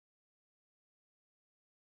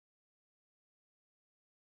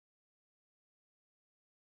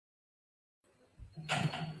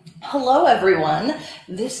Hello, everyone.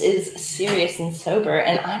 This is Serious and Sober,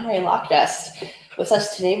 and I'm Ray Lockdust. With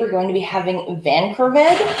us today, we're going to be having Van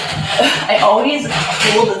Corvid. I always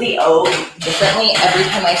hold the O differently every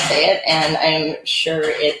time I say it, and I'm sure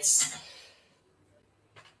it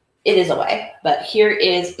is a way. But here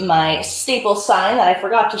is my staple sign that I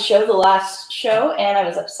forgot to show the last show, and I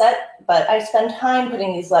was upset, but I spend time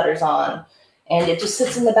putting these letters on, and it just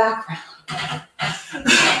sits in the background.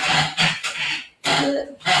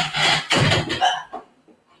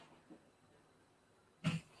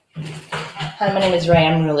 Hi, my name is Ray.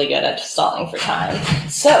 I'm really good at stalling for time.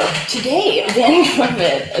 So today, Van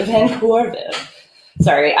Corvid.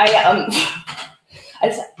 Sorry, I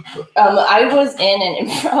was in an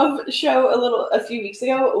improv show a few weeks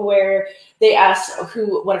ago where they asked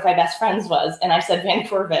who one of my best friends was, and I said Van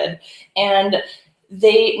Corvid, and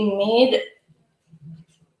they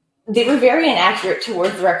were very inaccurate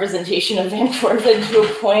towards the representation of Van Corvid to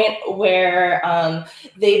a point where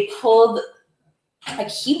they pulled a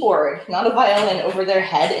keyboard, not a violin, over their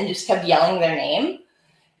head and just kept yelling their name.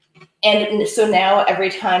 And so now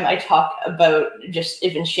every time I talk about just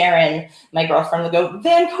even Sharon, my girlfriend will go,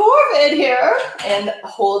 Van Corvid here, and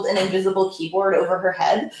hold an invisible keyboard over her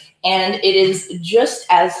head. And it is just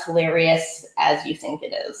as hilarious as you think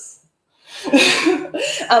it is.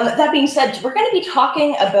 That being said, we're going to be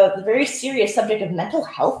talking about the very serious subject of mental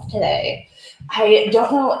health today. I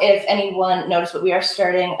don't know if anyone noticed, but we are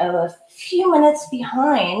starting a few minutes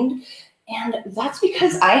behind, and that's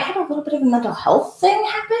because I had a little bit of a mental health thing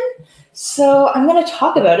happen. So I'm going to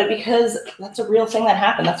talk about it because that's a real thing that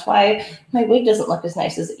happened. That's why my wig doesn't look as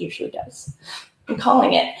nice as it usually does. I'm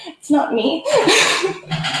calling it. It's not me.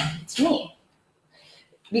 It's me.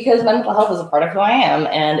 Because mental health is a part of who I am,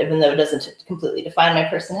 and even though it doesn't completely define my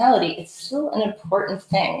personality, it's still an important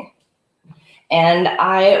thing. And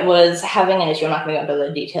I was having an issue. I'm not going to go into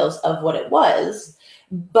the details of what it was,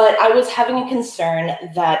 but I was having a concern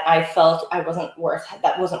that I felt wasn't worth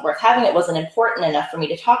having. It wasn't important enough for me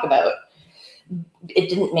to talk about. It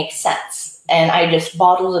didn't make sense. And I just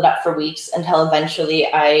bottled it up for weeks until eventually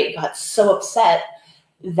I got so upset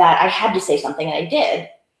that I had to say something, and I did.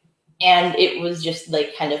 And it was just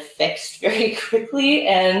like kind of fixed very quickly,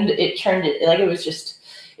 and it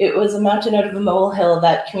was a mountain out of a molehill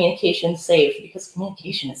that communication saved, because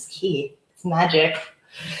communication is key. It's magic.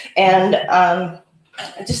 And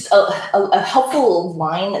just a helpful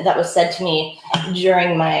line that was said to me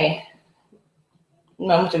during my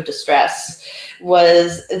moment of distress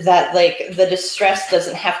was that, like, the distress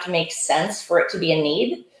doesn't have to make sense for it to be a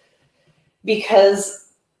need, because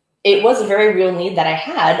it was a very real need that I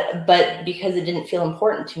had, but because it didn't feel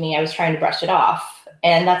important to me, I was trying to brush it off.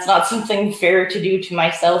 And that's not something fair to do to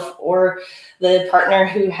myself or the partner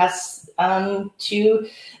who has to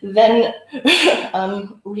then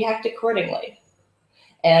react accordingly.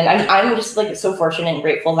 And I'm just like so fortunate and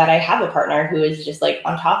grateful that I have a partner who is just like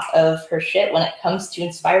on top of her shit when it comes to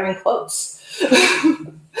inspiring quotes.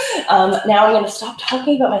 Now I'm going to stop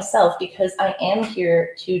talking about myself because I am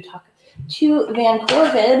here to talk to Van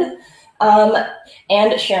Corvid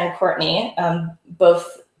and Sharon Courtney.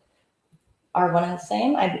 Both are one and the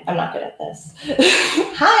same. I'm not good at this.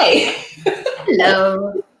 Hi.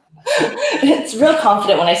 Hello. It's real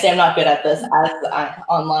confident when I say I'm not good at this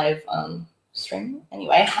on live stream.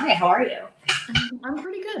 Anyway, hi, how are you? I'm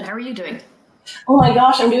pretty good. How are you doing? Oh my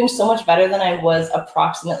gosh, I'm doing so much better than I was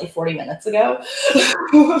approximately 40 minutes ago.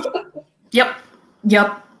 Yep.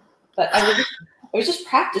 But I was just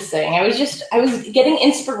practicing. I was getting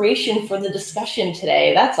inspiration for the discussion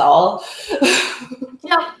today. That's all.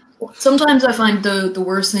 Yeah. Sometimes I find the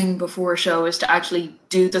worst thing before a show is to actually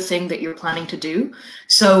do the thing that you're planning to do.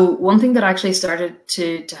 So one thing that actually started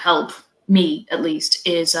to help me, at least,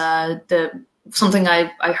 is something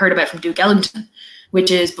I heard about from Duke Ellington,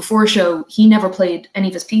 which is before a show, he never played any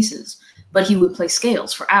of his pieces, but he would play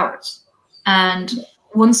scales for hours. And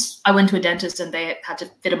once I went to a dentist and they had to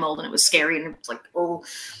fit a mold, and it was scary, and it was like, oh.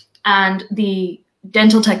 And the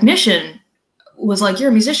dental technician was like, "You're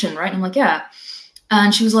a musician, right?" And I'm like, "Yeah."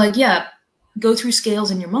 And she was like, "Yeah, go through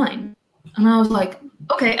scales in your mind." And I was like,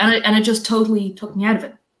 "Okay." And it just totally took me out of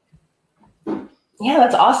it. Yeah,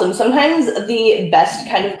 that's awesome. Sometimes the best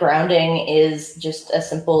kind of grounding is just a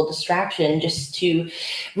simple distraction just to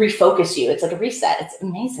refocus you. It's like a reset. It's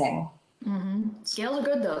amazing. Mm-hmm. Scales are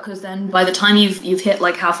good though, because then by the time you've hit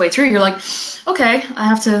like halfway through, you're like, okay, I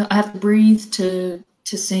have to breathe to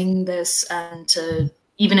sing this, and to,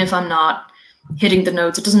 even if I'm not hitting the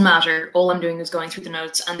notes, it doesn't matter. All I'm doing is going through the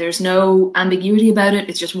notes, and there's no ambiguity about it.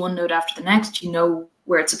 It's just one note after the next. You know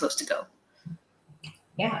where it's supposed to go.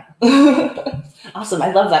 Yeah. Awesome.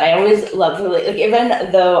 I love that. I always love, like,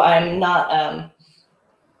 even though I'm not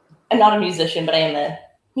a musician, but I am a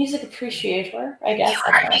music appreciator, I guess.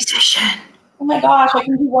 You're a musician. Oh my gosh, I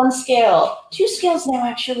can do 1 scale. 2 scales now,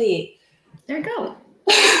 actually. There you go.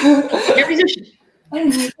 You're a musician.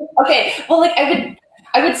 Okay, well, like,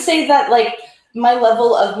 I would say that, like, my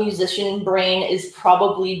level of musician brain is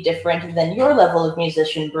probably different than your level of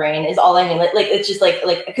musician brain, is all I mean. Like it's just like,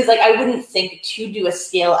 because, like, I wouldn't think to do a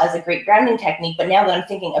scale as a great grounding technique, but now that I'm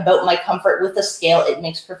thinking about my comfort with a scale, it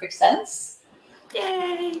makes perfect sense.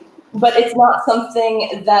 Yay. But it's not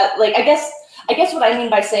something that, like, I guess what I mean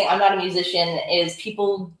by saying I'm not a musician is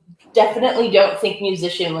people definitely don't think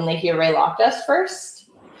musician when they hear Ray Lockdust first.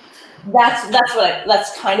 That's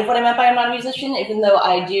kind of what I meant by I'm not a musician, even though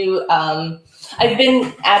I do. I've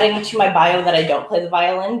been adding to my bio that I don't play the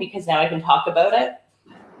violin because now I can talk about it.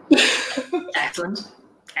 Excellent.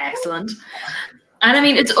 And I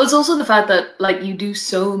mean, it's also the fact that, like, you do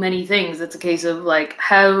so many things. It's a case of, like,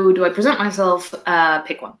 how do I present myself?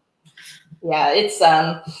 Pick one. Yeah, it's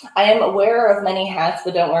I am aware of many hats,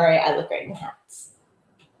 but don't worry, I look great in hats.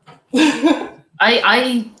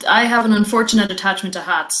 I have an unfortunate attachment to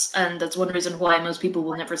hats, and that's one reason why most people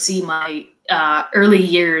will never see my early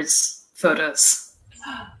years photos.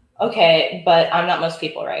 Okay, but I'm not most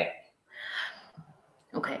people, right?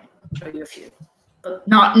 Okay, I'll show you a few. But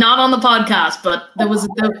not on the podcast, but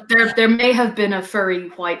there may have been a furry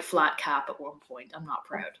white flat cap at one point. I'm not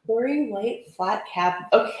proud. Furry white flat cap.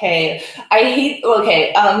 Okay.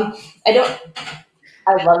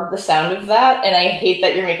 I love the sound of that, and I hate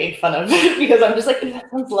that you're making fun of it because I'm just like,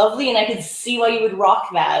 that sounds lovely, and I can see why you would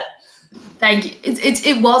rock that. Thank you.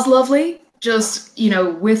 It was lovely. Just, you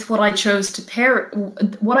know, with what I chose to pair it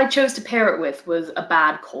with was a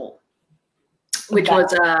bad call, which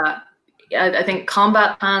was I think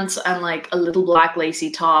combat pants and, like, a little black lacy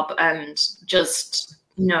top, and just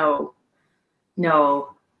no.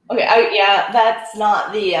 Okay, yeah, that's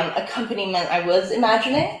not the accompaniment I was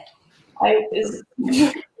imagining.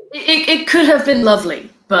 It could have been lovely,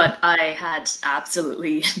 but I had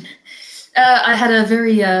absolutely I had a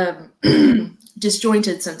very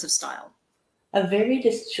disjointed sense of style. A very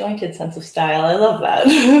disjointed sense of style. I love that.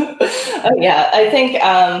 Yeah, I think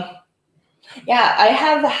yeah,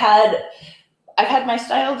 I've had my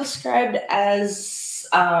style described as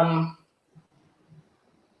oh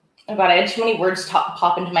God, I had too many words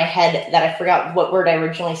pop into my head that I forgot what word I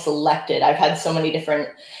originally selected. I've had so many different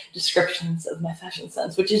descriptions of my fashion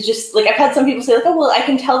sense, which is just, like, I've had some people say, like, oh, well, I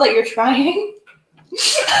can tell that you're trying.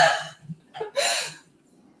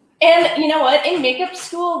 And you know what? In makeup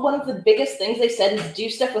school, one of the biggest things they said is do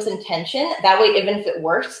stuff with intention. That way, even if it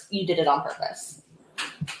works, you did it on purpose.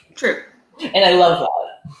 True. And I love that.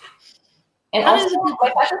 And also,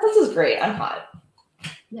 my fashion sense is great. I'm hot.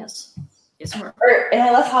 Yes. Yes, sir. And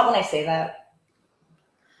I love hot when I say that.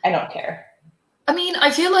 I don't care. I mean, I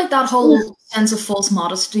feel like that whole sense of false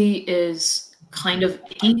modesty is kind of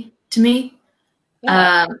icky to me.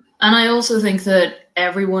 Yeah. And I also think that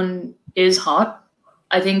everyone is hot.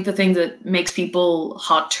 I think the thing that makes people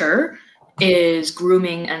hotter is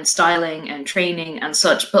grooming and styling and training and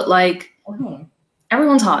such. But, like,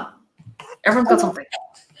 everyone's hot. Everyone's got something.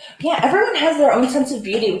 Yeah, everyone has their own sense of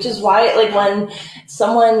beauty, which is why, like, when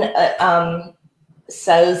someone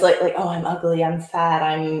says, like, oh, I'm ugly, I'm fat,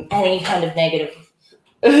 I'm any kind of negative,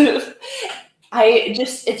 it's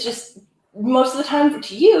just most of the time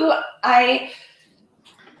to you, or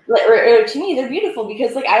to me, they're beautiful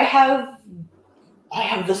because, like, I have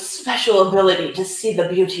this special ability to see the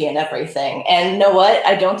beauty in everything. And you know what?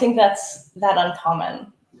 I don't think that's that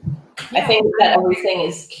uncommon. Yeah. I think that everything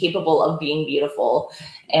is capable of being beautiful.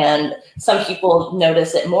 And some people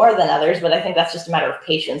notice it more than others, but I think that's just a matter of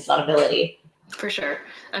patience, not ability. For sure.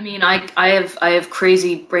 I mean, I have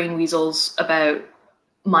crazy brain weasels about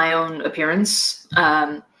my own appearance.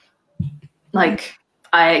 Like,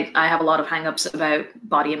 I have a lot of hang-ups about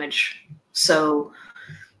body image. So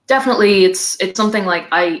definitely it's something, like,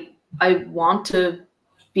 I want to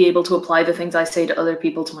be able to apply the things I say to other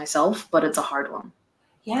people to myself, but it's a hard one.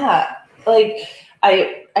 Yeah, like,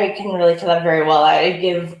 I can relate to that very well. I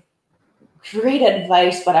give great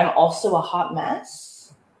advice, but I'm also a hot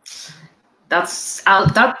mess. That was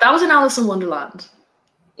in Alice in Wonderland.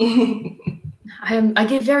 I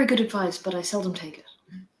give very good advice, but I seldom take it.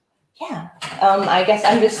 Yeah, I guess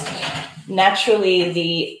I'm just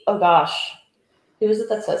naturally oh gosh, who is it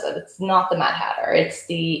that says it? It's not the Mad Hatter. Is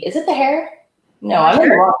it the hair? No, I'm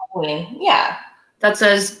the wrong queen. Yeah. That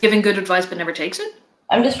says giving good advice but never takes it?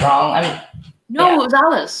 I'm just wrong. No, yeah. It was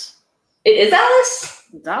Alice. It is Alice?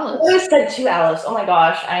 Alice. I always said to Alice. Oh my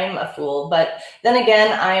gosh, I'm a fool. But then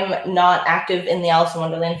again, I'm not active in the Alice in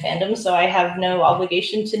Wonderland fandom, so I have no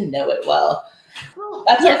obligation to know it well.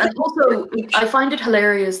 That's yeah, and also I find it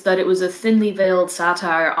hilarious that it was a thinly veiled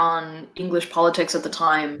satire on English politics at the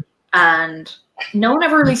time, and no one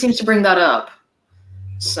ever really seems to bring that up.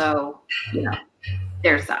 So, you know,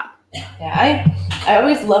 there's that. Yeah, I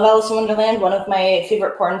always love Alice in Wonderland. One of my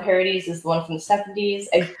favorite porn parodies is the one from the 70s.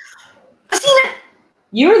 I've seen it!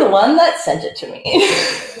 You were the one that sent it to me.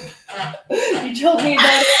 You told me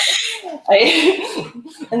about it.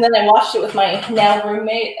 And then I watched it with my now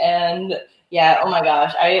roommate, and yeah, oh my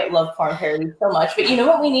gosh, I love porn parodies so much. But you know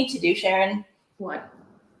what we need to do, Sharon? What?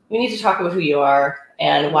 We need to talk about who you are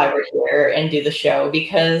and why we're here and do the show,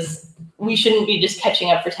 because we shouldn't be just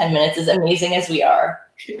catching up for 10 minutes, as amazing as we are.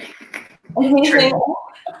 Amazing.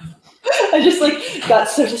 I just got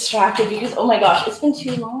so distracted because, oh my gosh, it's been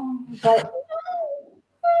too long. But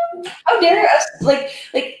how dare us?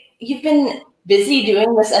 You've been busy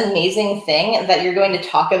doing this amazing thing that you're going to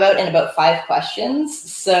talk about in about 5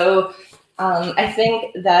 questions. So I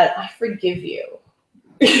think that I forgive you.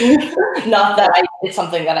 Not that it's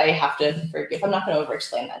something that I have to forgive. I'm not going to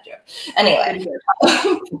over-explain that joke. Anyway.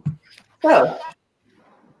 So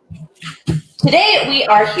today we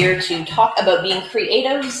are here to talk about being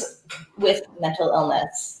creatives with mental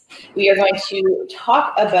illness. We are going to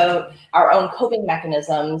talk about our own coping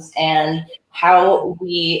mechanisms and how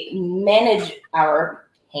we manage our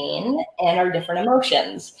pain and our different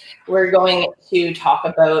emotions. We're going to talk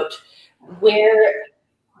about where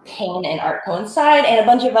pain and art coincide and a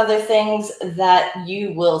bunch of other things that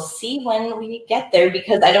you will see when we get there,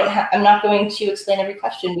 because I'm not going to explain every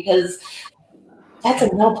question because that's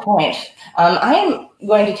no point. I'm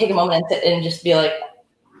going to take a moment and just be like,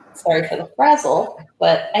 sorry for the frazzle,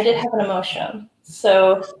 but I did have an emotion.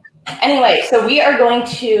 So anyway, so we are going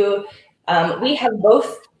to, we have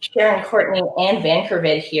both Sharon Courtney and Van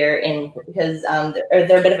Kervid here because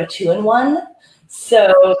they're a bit of a 2-in-1.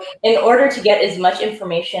 So in order to get as much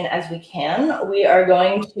information as we can, we are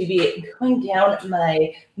going to be going down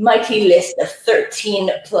my mighty list of 13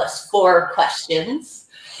 plus 4 questions.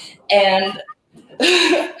 And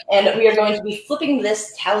we are going to be flipping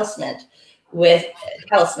this talisman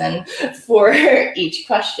for each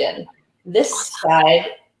question. This side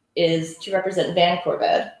is to represent Van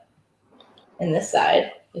Kervid, and this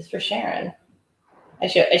side is for Sharon. I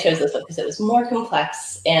chose this one because it was more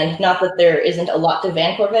complex, and not that there isn't a lot to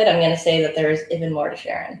Van Kervid. I'm going to say that there's even more to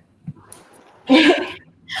Sharon.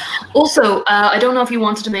 Also, I don't know if you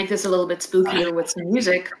wanted to make this a little bit spookier with some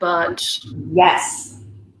music, but yes,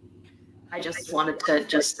 I just wanted to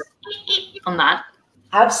on that.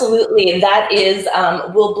 Absolutely, that is.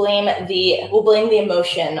 We'll blame the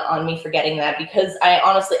emotion on me for getting that, because I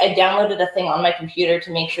downloaded a thing on my computer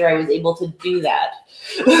to make sure I was able to do that.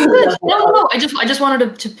 No. I just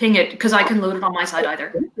wanted to ping it because I can load it on my side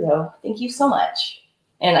either. Thank you so much.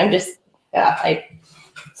 And I'm just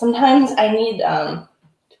sometimes I need to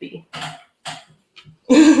be.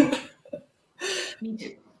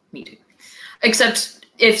 Me too. Except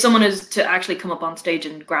if someone is to actually come up on stage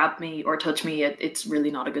and grab me or touch me, it's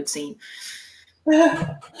really not a good scene.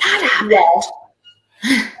 That happened.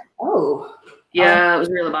 Oh. Yeah, it was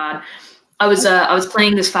really bad. I was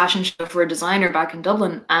playing this fashion show for a designer back in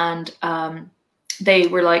Dublin, and they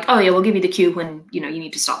were like, "Oh yeah, we'll give you the cue when you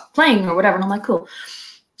need to stop playing or whatever." And I'm like, "Cool."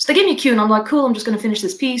 So they gave me a cue, and I'm like, "Cool, I'm just going to finish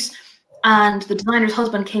this piece." And the designer's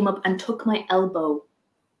husband came up and took my elbow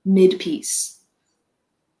mid-piece.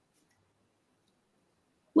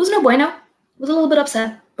 Was no bueno. Was a little bit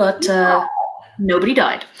upset, but nobody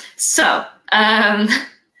died. So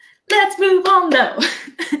let's move on though.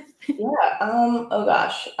 Yeah. Oh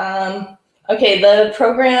gosh. Okay. The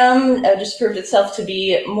program just proved itself to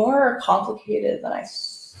be more complicated than I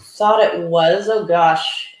thought it was. Oh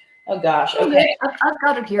gosh. Okay. I've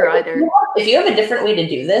got it here either. If you have a different way to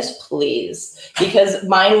do this, please, because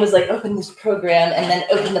mine was like open this program and then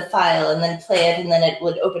open the file and then play it, and then it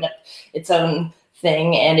would open up its own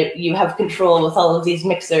thing, and you have control with all of these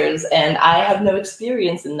mixers, and I have no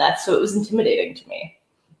experience in that, so it was intimidating to me.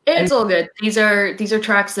 It's all good. These are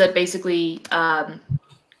tracks that basically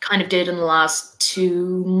kind of did in the last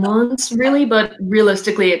 2 months, really, but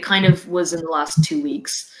realistically, it kind of was in the last 2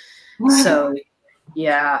 weeks. So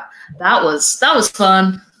yeah, that was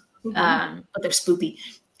fun, but they're spoopy.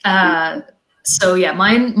 So yeah,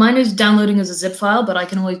 mine is downloading as a zip file, but I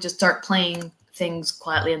can always just start playing things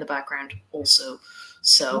quietly in the background also.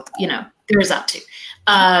 So, there's that too.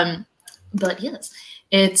 But yes,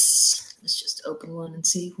 let's just open one and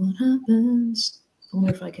see what happens. I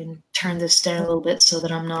wonder if I can turn this down a little bit so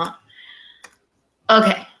that I'm not.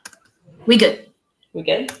 Okay. We good? We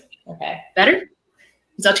good? Okay. Better?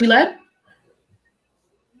 Is that too loud?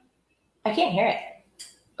 I can't hear it.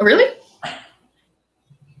 Oh, really?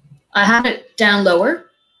 I had it down lower.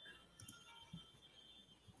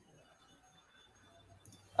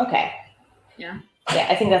 Okay. Yeah. Yeah,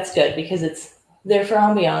 I think that's good because it's there for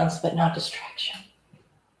ambiance, but not distraction.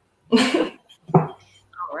 All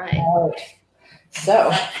right. All right.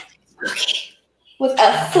 So, with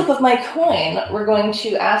a flip of my coin, we're going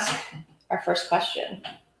to ask our first question.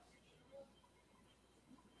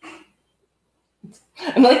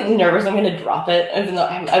 I'm like nervous I'm going to drop it, even though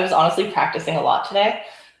I was honestly practicing a lot today.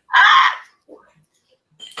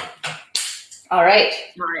 All right.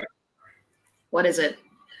 All right. What is it?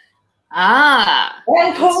 Ah.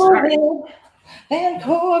 Van Corvid. Van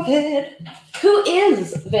Corvid. Who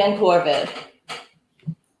is Van Corvid?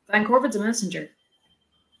 Van Corvid's a messenger.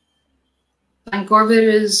 Van Corvid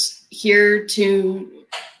is here to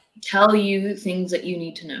tell you things that you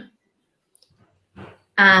need to know.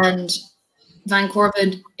 And Van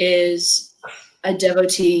Corvid is a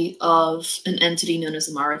devotee of an entity known as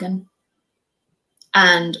the Morrigan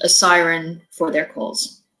and a siren for their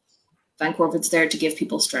calls. Van Corvid's there to give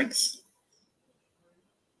people strength.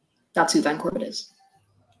 That's who Van Corvid is.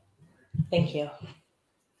 Thank you.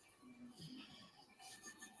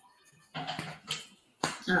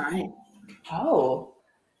 All right. Oh,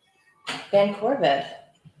 Van Corvid.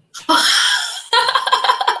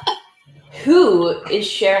 Who is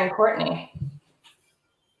Sharon Courtney?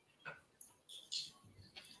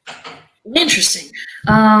 Interesting.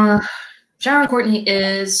 Sharon Courtney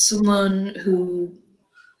is someone who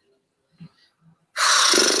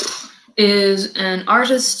is an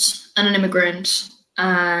artist and an immigrant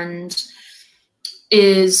and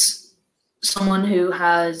is someone who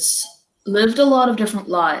has lived a lot of different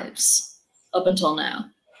lives up until now.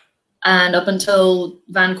 And up until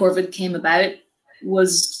Van Corvid came about,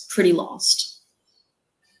 was pretty lost.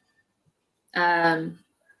 They're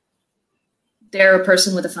a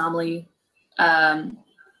person with a family,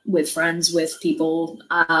 with friends, with people.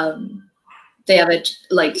 They have it,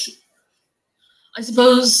 like, I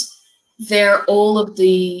suppose they're all of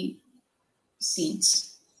the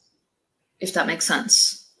seeds, if that makes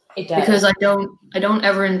sense. It does. Because I don't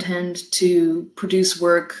ever intend to produce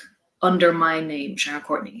work under my name, Sharon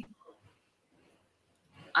Courtney.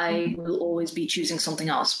 I will always be choosing something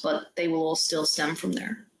else, but they will all still stem from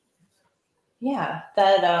there. Yeah,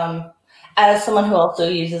 that as someone who also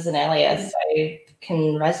uses an alias, I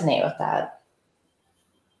can resonate with that.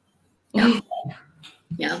 Yeah.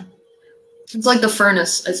 Yeah. It's like the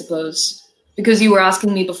furnace, I suppose. Because you were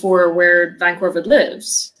asking me before where Van Corvid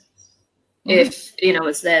lives. If, you know,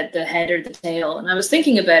 it's the head or the tail. And I was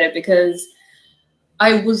thinking about it because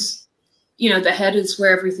I was, you know, the head is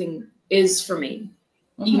where everything is for me.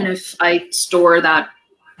 Even if I store that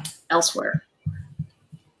elsewhere.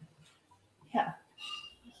 Yeah.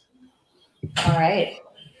 All right.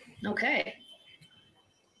 Okay.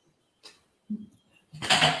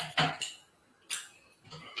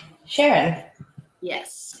 Sharon.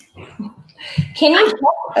 Yes. Can you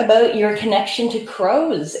talk about your connection to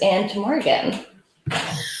crows and to Morgan?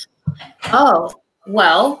 Oh,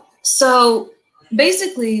 well, so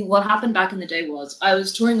basically what happened back in the day was I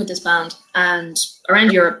was touring with this band and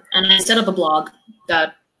around Europe, and I set up a blog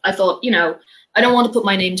that I thought, you know, I don't want to put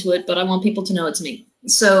my name to it, but I want people to know it's me.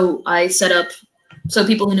 So I set up, so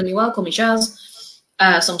people who know me well call me Shaz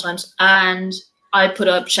sometimes, and I put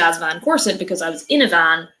up Shaz Van Corset because I was in a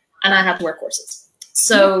van and I had to wear corsets.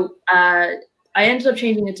 So I ended up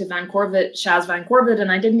changing it to Van Corvid, Shaz Van Corvid,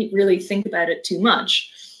 and I didn't really think about it too much.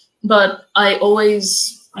 But I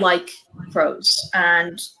always like crows,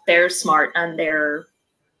 and they're smart and they're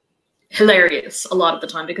hilarious a lot of the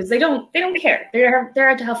time because they don't care. They're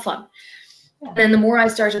out to have fun. Yeah. And the more I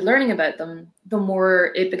started learning about them, the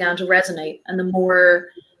more it began to resonate, and the more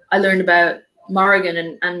I learned about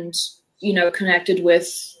Morrigan and you know, connected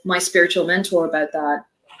with my spiritual mentor about that,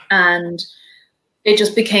 and it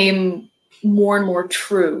just became more and more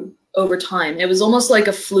true over time. It was almost like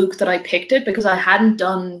a fluke that I picked it because I hadn't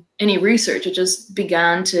done any research. It just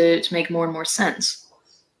began to make more and more sense.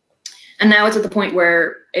 And now it's at the point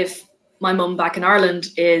where if my mum back in Ireland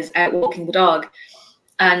is out walking the dog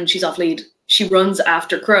and she's off lead, she runs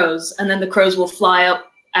after crows, and then the crows will fly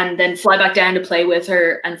up and then fly back down to play with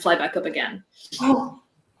her and fly back up again. Oh.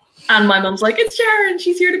 And my mum's like, it's Sharon,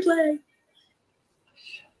 she's here to play.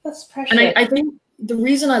 That's precious. And I think the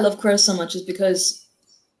reason I love crows so much is because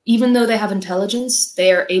even though they have intelligence,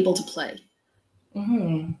 they are able to play.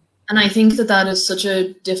 And I think that that is such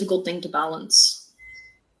a difficult thing to balance.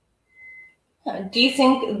 Do you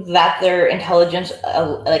think that their intelligence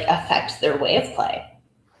like affects their way of play?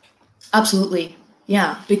 Absolutely.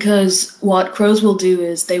 Yeah, because what crows will do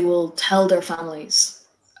is they will tell their families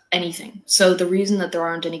anything. So the reason that there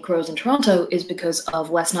aren't any crows in Toronto is because of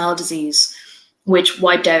West Nile disease, which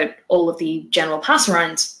wiped out all of the general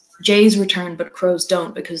passerines. Jays return, but crows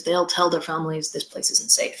don't, because they'll tell their families this place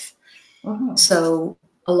isn't safe. Mm-hmm. So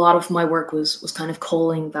a lot of my work was kind of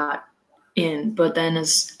calling that in. But then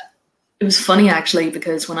it was funny actually,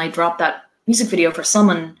 because when I dropped that music video for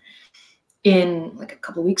Summon in like a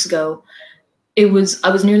couple of weeks ago, I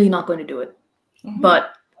was nearly not going to do it. Mm-hmm.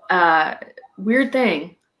 But weird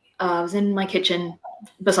thing, I was in my kitchen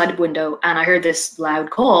beside a window and I heard this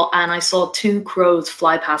loud call and I saw 2 crows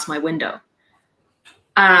fly past my window.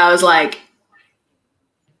 And I was like,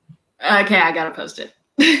 okay, I gotta post it.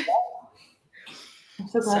 I'm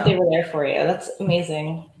so glad they were there for you. That's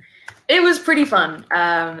amazing. It was pretty fun.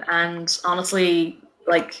 And honestly,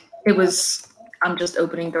 like I'm just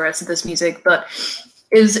opening the rest of this music, but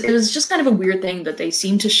it was just kind of a weird thing that they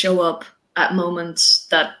seem to show up at moments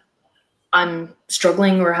that I'm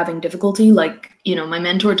struggling or having difficulty. Like, you know, my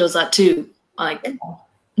mentor does that too. Like,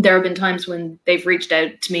 there have been times when they've reached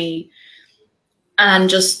out to me and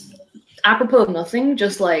just apropos of nothing,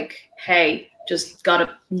 just like, hey, just got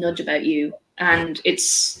a nudge about you. And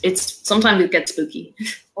it's sometimes it gets spooky.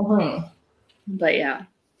 Mm-hmm. But yeah.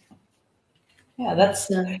 Yeah,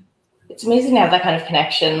 it's amazing to have that kind of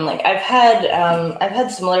connection. Like I've had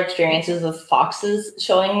similar experiences with foxes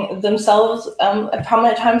showing themselves at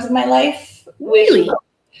prominent times in my life. Really?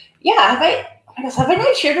 Yeah. Have I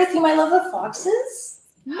not shared with you my love of foxes?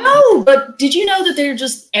 No, but did you know that they're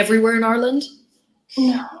just everywhere in Ireland?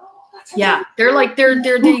 No. Yeah,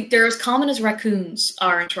 they're as common as raccoons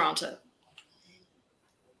are in Toronto.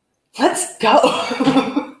 Let's go.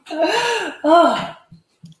 Oh.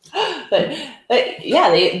 But yeah,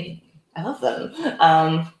 I love them.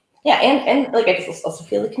 Yeah, and like I just also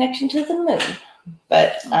feel the connection to the moon.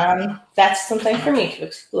 But that's something for me to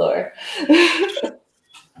explore.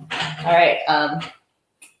 All right. All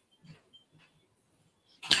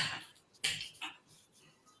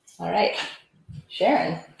right,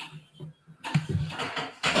 Sharon.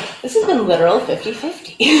 This has been literal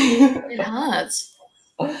 50-50. It has.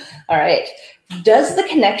 All right. Does the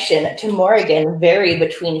connection to Morrigan vary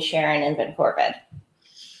between Sharon and Vancouver?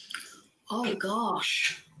 Oh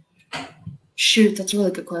gosh. Shoot, that's a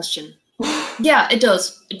really good question. Yeah, it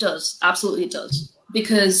does. It does. Absolutely it does.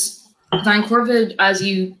 Because Vancouver, as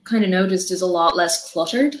you kind of noticed, is a lot less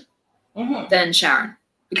cluttered than Sharon.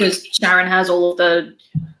 Because Sharon has all of the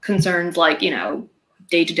concerns like, you know,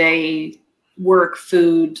 day-to-day work,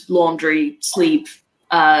 food, laundry, sleep,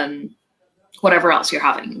 whatever else you're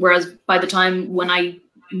having. Whereas by the time when I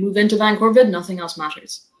move into Vancouver, nothing else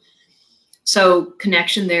matters. So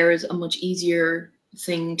connection there is a much easier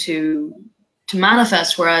thing to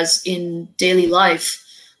manifest, whereas in daily life,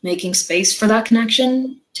 making space for that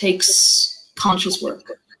connection takes conscious work.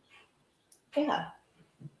 Yeah.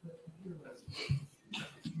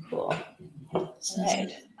 Cool. All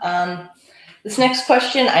right. This next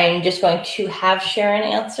question, I'm just going to have Sharon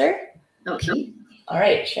answer. Okay. All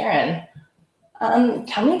right, Sharon.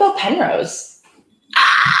 Tell me about Penrose.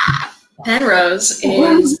 Penrose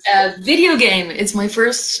is a video game. It's my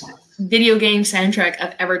first video game soundtrack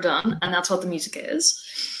I've ever done, and that's what the music is.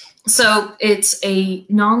 So it's a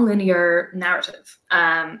non-linear narrative.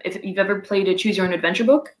 If you've ever played a choose your own adventure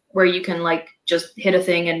book, where you can like just hit a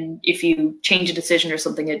thing, and if you change a decision or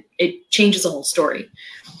something, it changes the whole story.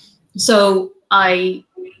 So I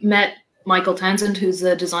met Michael Townsend, who's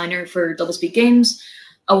the designer for Doublespeak Games,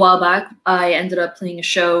 a while back. I ended up playing a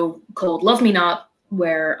show called Love Me Not,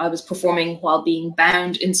 where I was performing while being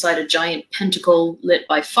bound inside a giant pentacle lit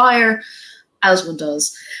by fire, as one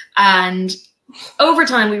does. And over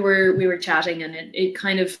time, we were chatting, and it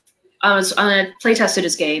kind of I play tested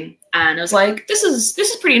his game, and I was like, this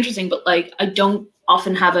is pretty interesting, but like I don't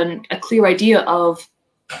often have a clear idea of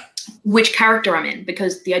which character I'm in,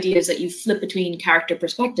 because the idea is that you flip between character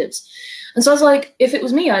perspectives. And so I was like, if it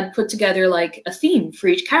was me, I'd put together like a theme for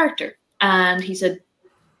each character. And he said,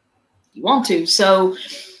 you want to? So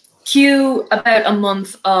cue about a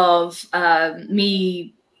month of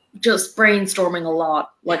me just brainstorming a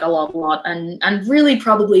lot, and really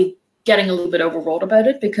probably getting a little bit overwrought about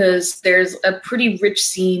it, because there's a pretty rich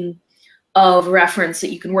scene of reference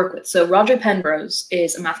that you can work with. So Roger Penrose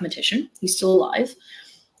is a mathematician. He's still alive.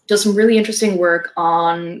 Does some really interesting work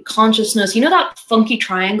on consciousness. You know that funky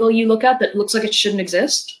triangle you look at that looks like it shouldn't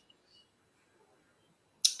exist?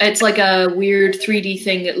 It's like a weird 3D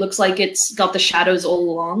thing. It looks like it's got the shadows all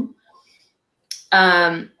along.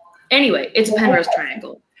 Anyway, it's a Penrose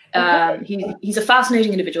triangle. He's a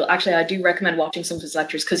fascinating individual. Actually, I do recommend watching some of his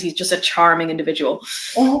lectures because he's just a charming individual.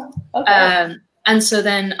 Okay. And so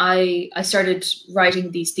then I started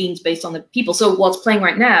writing these themes based on the people. So what's playing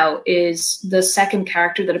right now is the second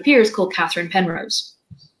character that appears called Catherine Penrose.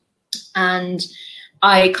 And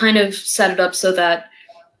I kind of set it up so that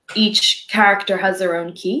each character has their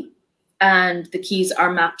own key, and the keys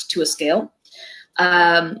are mapped to a scale.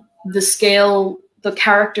 The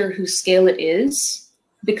character whose scale it is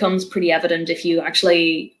becomes pretty evident if you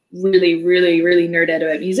actually really, really, really nerd out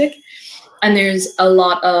about music. And there's a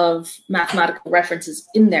lot of mathematical references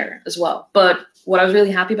in there as well. But what I was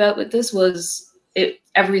really happy about with this was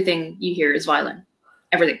everything you hear is violin.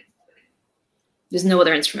 Everything. There's no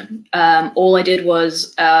other instrument. All I did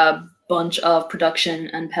was a bunch of production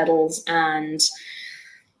and pedals and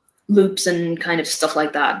loops and kind of stuff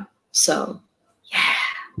like that. So yeah,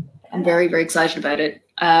 I'm very, very excited about it.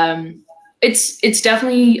 It's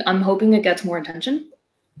definitely, I'm hoping it gets more attention.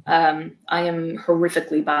 I am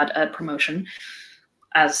horrifically bad at promotion,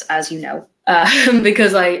 as you know,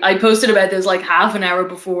 because I posted about this like half an hour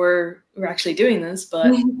before we're actually doing this,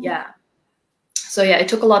 but yeah. So yeah, it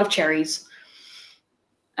took a lot of cherries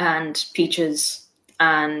and peaches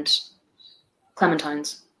and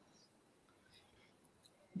clementines,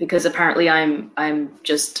 because apparently I'm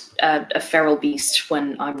just a feral beast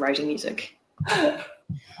when I'm writing music. But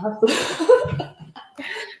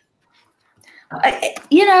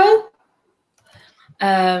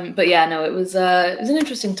yeah, no, it was an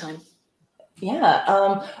interesting time.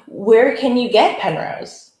 Yeah. Where can you get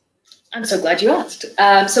Penrose? I'm so glad you asked.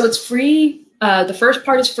 So it's free. The first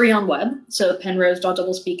part is free on web, so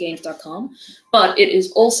penrose.doublespeakgames.com, but it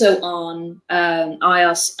is also on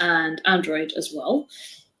iOS and Android as well.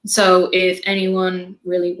 So if anyone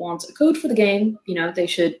really wants a code for the game, they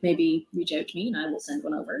should maybe reach out to me and I will send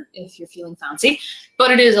one over if you're feeling fancy. But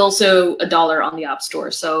it is also $1 on the App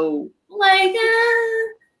Store, so like,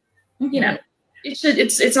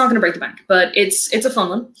 it's not going to break the bank, but it's a fun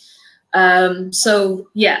one. So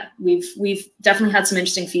yeah, we've definitely had some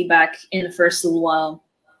interesting feedback in the first little while.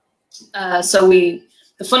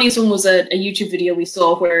 The funniest one was a YouTube video we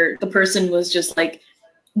saw where the person was just like,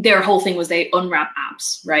 their whole thing was they unwrap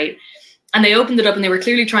apps, right? And they opened it up and they were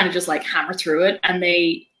clearly trying to just like hammer through it. And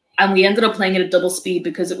we ended up playing it at double speed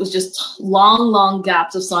because it was just long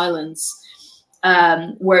gaps of silence,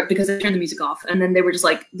 because they turned the music off. And then they were just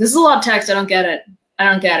like, this is a lot of text. I don't get it.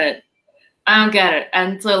 And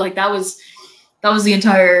so like, that was the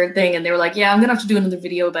entire thing. And they were like, yeah, I'm gonna have to do another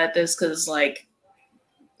video about this. Cause like,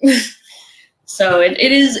 so it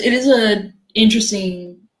is a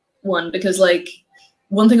interesting one because like,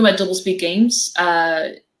 one thing about doublespeak games,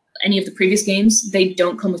 any of the previous games, they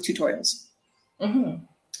don't come with tutorials. Mm-hmm.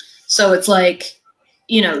 So it's like,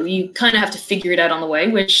 you kind of have to figure it out on the way,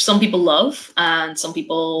 which some people love and some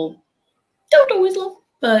people don't always love,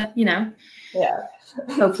 but yeah.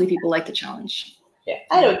 Hopefully people like the challenge. Yeah,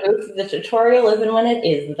 I don't go through the tutorial even when it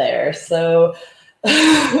is there, so.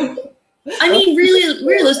 I mean, really,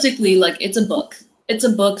 realistically, like it's a book. It's a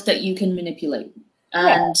book that you can manipulate.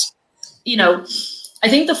 And, I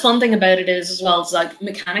think the fun thing about it is as well, is like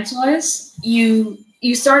mechanics-wise, you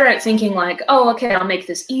start out thinking like, oh, okay, I'll make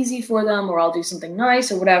this easy for them, or I'll do something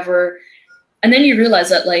nice or whatever. And then you realize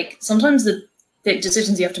that like sometimes the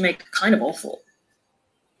decisions you have to make are kind of awful.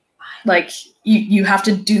 Like you have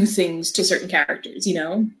to do things to certain characters,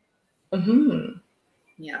 Mm-hmm.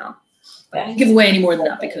 Yeah. I can't give away any more than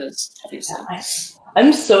that because obviously.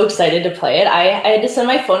 I'm so excited to play it. I had to send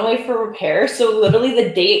my phone away for repair. So literally the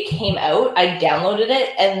day it came out, I downloaded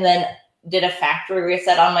it and then did a factory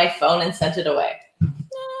reset on my phone and sent it away.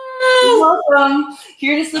 Welcome.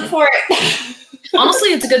 Here to support.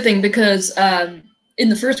 Honestly, it's a good thing because in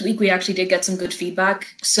the first week, we actually did get some good feedback.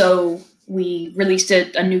 So we released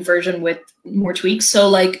a new version with more tweaks. So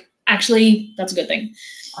like, actually, that's a good thing.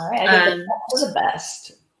 All right. I think that's the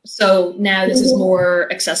best. So now this is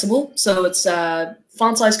more accessible. So it's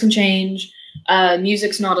font size can change.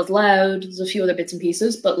 Music's not as loud. There's a few other bits and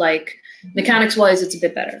pieces, but like mechanics wise, it's a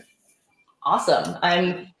bit better. Awesome.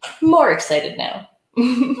 I'm more excited now.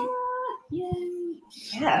 Yay.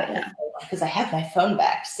 Yeah, because I have my phone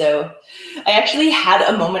back. So I actually had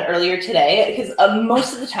a moment earlier today because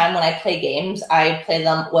most of the time when I play games, I play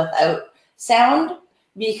them without sound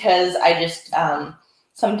because I just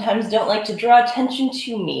sometimes don't like to draw attention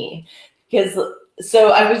to me.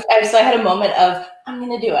 So I had a moment of, I'm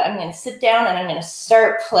going to do it. I'm going to sit down and I'm going to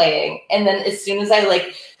start playing. And then as soon as I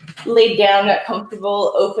like laid down, got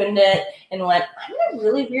comfortable, opened it and went, I'm in a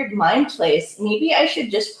really weird mind place. Maybe I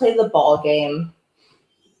should just play the ball game.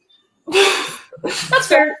 That's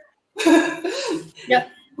fair. Yeah.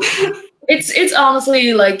 It's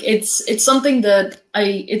honestly like it's something that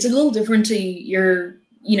it's a little different to your,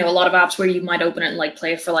 you know, a lot of apps where you might open it and like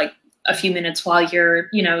play it for like a few minutes while you're,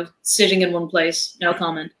 you know, sitting in one place, no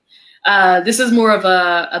comment. This is more of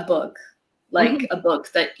a book, like a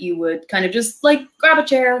book that you would kind of just like grab a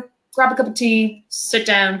chair, grab a cup of tea, sit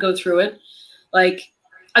down, go through it. Like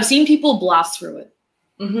I've seen people blast through it,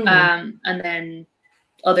 and then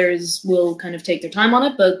others will kind of take their time on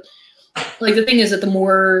it. But like the thing is that the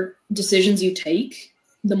more decisions you take,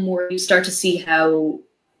 the more you start to see how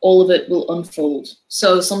all of it will unfold.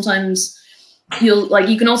 So sometimes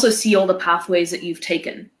you can also see all the pathways that you've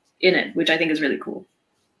taken in it, which I think is really cool.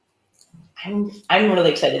 I'm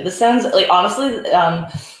really excited. This sounds like, honestly,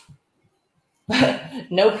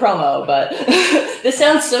 no promo, but this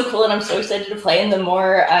sounds so cool, and I'm so excited to play. And the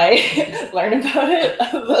more I learn about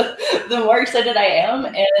it, the more excited I am.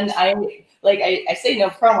 And I say no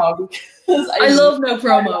promo because I love no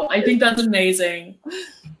promo. I think that's amazing.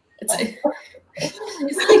 It's like,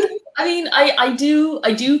 I mean, I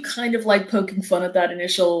do kind of like poking fun at that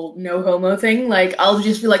initial no homo thing. Like I'll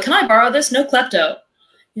just be like, can I borrow this? No klepto,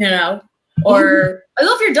 you know? Or I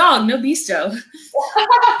love your dog, no beasto.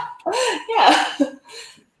 Yeah.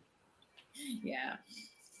 Yeah.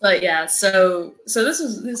 But yeah, so it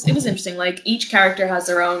was interesting. Like each character has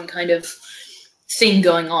their own kind of thing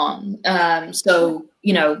going on. So,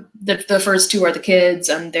 you know, the first two are the kids,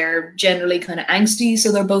 and they're generally kind of angsty,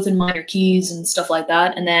 so they're both in minor keys and stuff like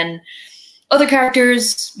that. And then other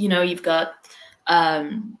characters, you know, you've got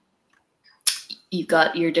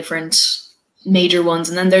your different major ones,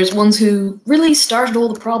 and then there's ones who really started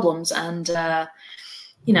all the problems, and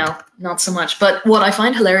you know, not so much. But what I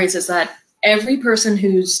find hilarious is that every person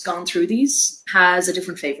who's gone through these has a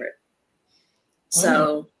different favorite.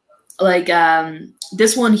 So like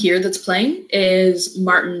this one here that's playing is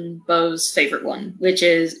Martin Bow's favorite one, which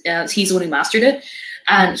is he's the one who mastered it,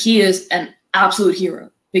 and he is an absolute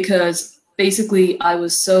hero, because basically I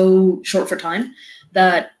was so short for time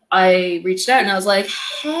that I reached out and I was like,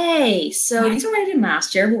 hey, so these are ready to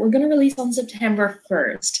master, but we're going to release on September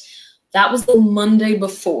 1st. That was the Monday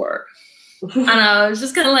before. And I was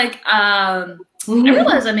just kind of like, I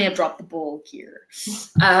realized I may have dropped the ball here.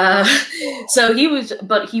 So he was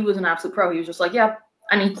an absolute pro. He was just like, yeah,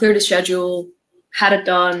 and he cleared his schedule, had it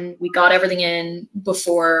done. We got everything in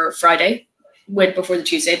before Friday, before the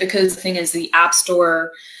Tuesday, because the thing is the App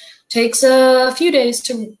Store takes a few days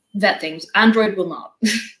to vet things. Android will not.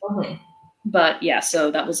 But yeah,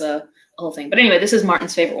 so that was a whole thing. But anyway, this is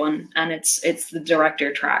Martin's favorite one, and it's the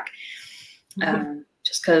director track.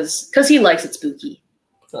 Just because he likes it spooky.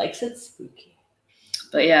 Likes it spooky.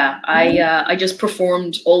 But yeah, I just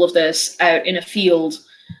performed all of this out in a field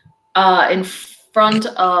in front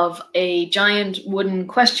of a giant wooden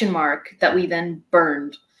question mark that we then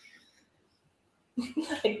burned.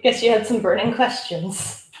 I guess you had some burning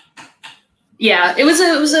questions. Yeah, it was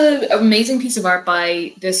an amazing piece of art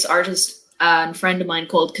by this artist and friend of mine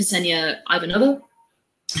called Ksenia Ivanova.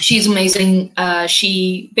 She's amazing.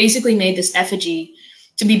 She basically made this effigy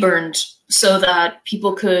to be burned so that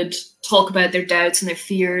people could talk about their doubts and their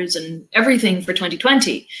fears and everything for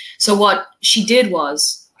 2020. So what she did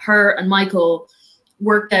was, her and Michael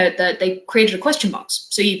worked out that they created a question box.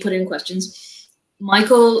 So you put in questions.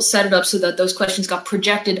 Michael set it up so that those questions got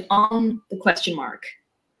projected on the question mark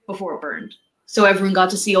before it burned. So everyone got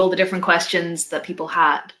to see all the different questions that people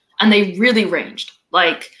had. And they really ranged.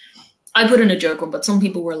 Like, I put in a joke one, but some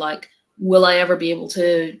people were like, will I ever be able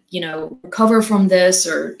to, you know, recover from this,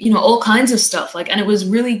 or, you know, all kinds of stuff. Like, and it was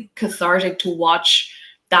really cathartic to watch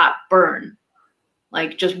that burn.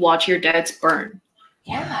 Like, just watch your doubts burn.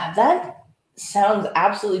 Yeah, that sounds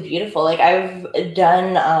absolutely beautiful. Like, I've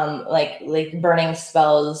done like burning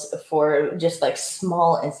spells for just like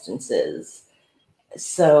small instances.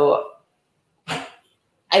 So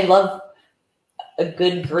I love a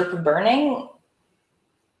good group burning.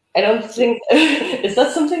 I don't think is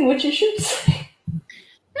that something witches should say?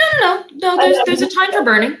 No. There's a time for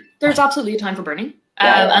burning. There's absolutely a time for burning.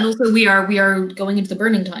 Yeah. And also we are going into the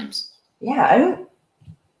burning times. Yeah,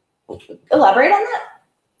 elaborate on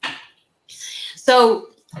that. So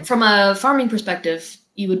from a farming perspective,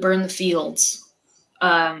 you would burn the fields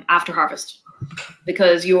after harvest,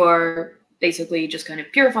 because you are basically just kind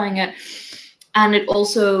of purifying it. And it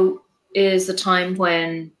also is the time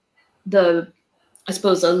when the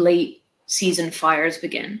late season fires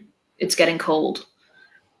begin. It's getting cold.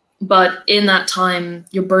 But in that time,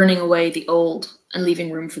 you're burning away the old and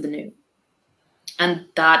leaving room for the new. And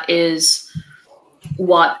that is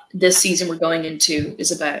what this season we're going into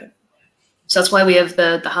is about. So that's why we have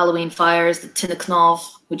the Halloween fires, the Tinneknov,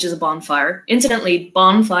 which is a bonfire. Incidentally,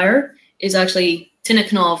 bonfire is actually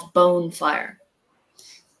Tinneknov bone fire.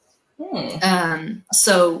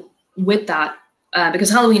 So with that, because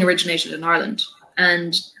Halloween originated in Ireland,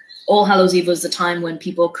 and All Hallows Eve was the time when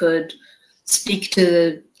people could speak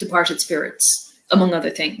to departed spirits, among other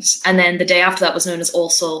things. And then the day after that was known as All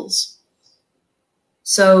Souls.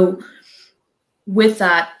 So with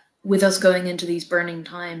that, with us going into these burning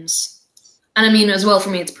times, and I mean, as well, for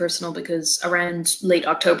me, it's personal because around late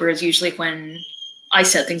October is usually when I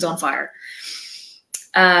set things on fire.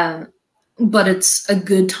 But it's a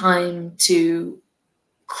good time to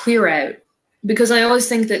clear out, because I always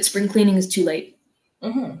think that spring cleaning is too late.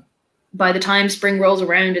 By the time spring rolls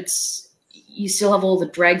around, you still have all the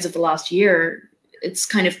dregs of the last year. It's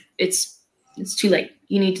kind of, it's too late.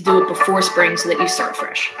 You need to do it before spring so that you start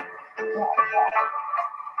fresh.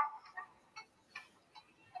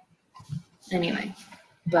 Anyway,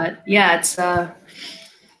 but yeah, it's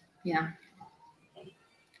yeah.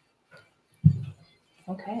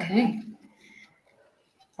 Okay.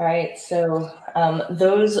 All right. So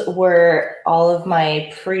those were all of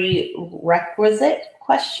my prerequisite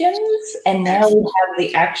questions, and now we have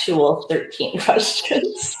the actual 13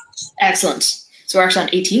 questions. Excellent. So we're actually on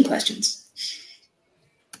 18 questions.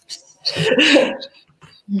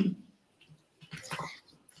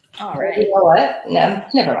 All right. You know what? No,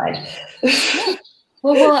 never mind.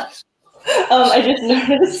 Well, what? I just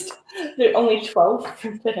noticed there are only 12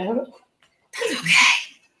 printed out.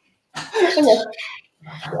 That's okay.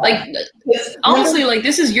 Like, honestly, like,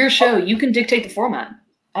 this is your show. You can dictate the format.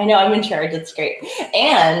 I know, I'm in charge. It's great.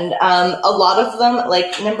 And a lot of them,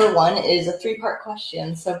 like, number 1 is a 3-part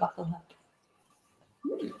question, so buckle up.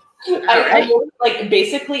 Like,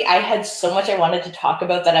 basically, I had so much I wanted to talk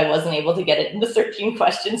about that I wasn't able to get it into 13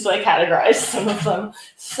 questions, so I categorized some of them.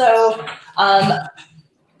 So,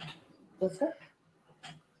 let's go.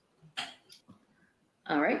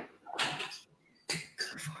 All right.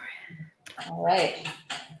 All right.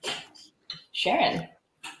 Sharon.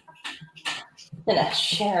 Been a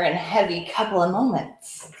Sharon heavy couple of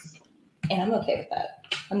moments. And I'm okay with that.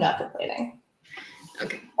 I'm not complaining.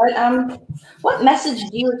 Okay. But what message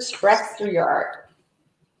do you express through your art?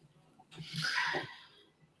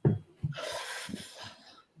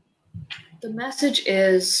 The message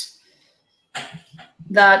is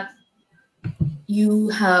that you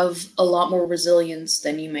have a lot more resilience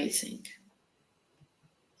than you may think.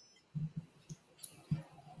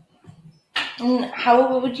 And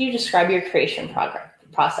how would you describe your creation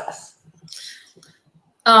process?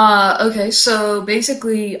 Okay, so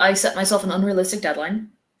basically I set myself an unrealistic deadline.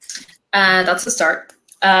 That's the start.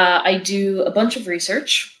 I do a bunch of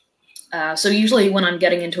research. So usually when I'm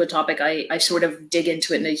getting into a topic, I sort of dig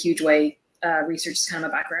into it in a huge way. Research is kind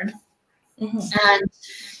of my background. And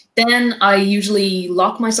then I usually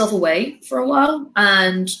lock myself away for a while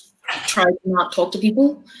and try to not talk to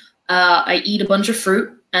people. I eat a bunch of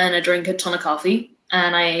fruit and I drink a ton of coffee,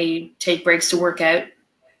 and I take breaks to work out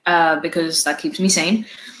because that keeps me sane.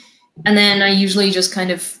 And then I usually just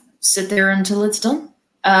kind of sit there until it's done.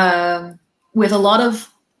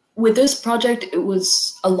 With this project, it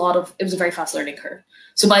was a very fast learning curve.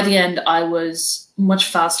 So by the end, I was much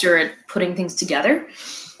faster at putting things together.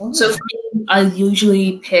 So for me, I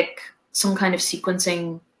usually pick some kind of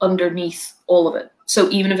sequencing underneath all of it. So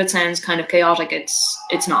even if it sounds kind of chaotic,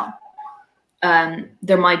 it's not.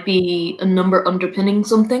 There might be a number underpinning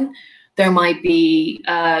something. There might be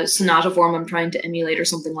a sonata form I'm trying to emulate or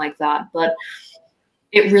something like that. But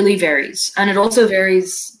it really varies. And it also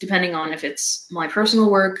varies depending on if it's my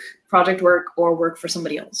personal work, project work, or work for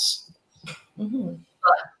somebody else.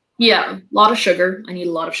 But yeah, a lot of sugar. I need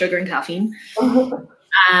a lot of sugar and caffeine.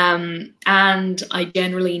 And I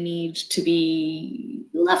generally need to be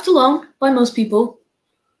left alone by most people.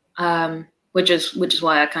 Which is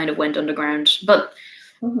why I kind of went underground. But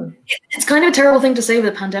it's kind of a terrible thing to say,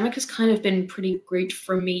 but the pandemic has kind of been pretty great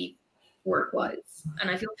for me work-wise. And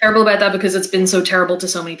I feel terrible about that because it's been so terrible to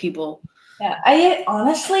so many people. Yeah, I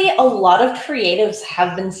honestly, a lot of creatives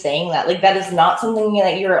have been saying that. Like, that is not something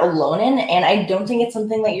that you're alone in, and I don't think it's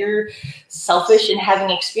something that you're selfish in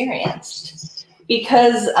having experienced.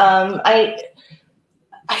 Because I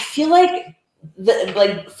feel like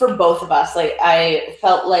for both of us, like, I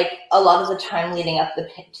felt like a lot of the time leading up to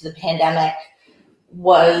the pandemic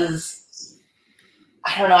was,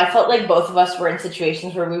 I don't know, I felt like both of us were in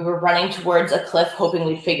situations where we were running towards a cliff hoping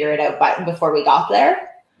we'd figure it out before we got there.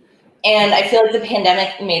 And I feel like the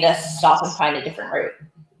pandemic made us stop and find a different route.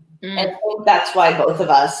 And I think that's why both of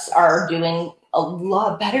us are doing a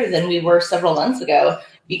lot better than we were several months ago,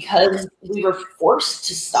 because we were forced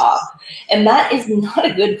to stop. And that is not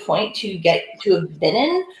a good point to get to have been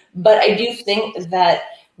in, but I do think that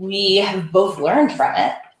we have both learned from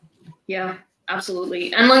it. Yeah,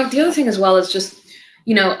 absolutely. And like the other thing as well is just,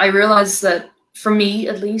 you know, I realize that for me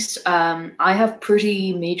at least, I have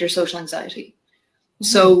pretty major social anxiety.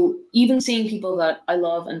 So even seeing people that I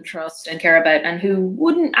love and trust and care about and who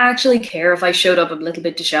wouldn't actually care if I showed up a little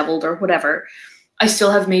bit disheveled or whatever, I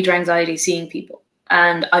still have major anxiety seeing people.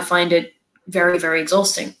 And I find it very, very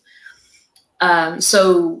exhausting.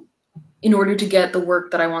 So in order to get the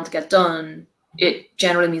work that I want to get done, it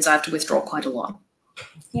generally means I have to withdraw quite a lot.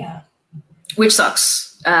 Yeah. Which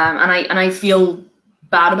sucks. And I feel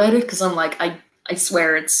bad about it because I'm like, I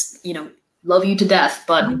swear it's, you know, love you to death,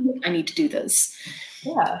 but I need to do this.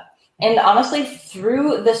 Yeah. And honestly,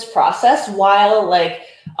 through this process, while like,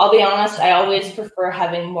 I'll be honest, I always prefer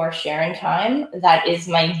having more sharing time. That is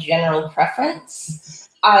my general preference.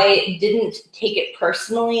 I didn't take it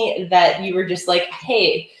personally that you were just like,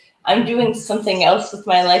 hey, I'm doing something else with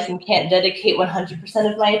my life and can't dedicate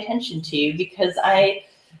 100% of my attention to you because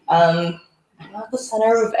I'm not the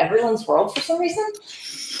center of everyone's world for some reason.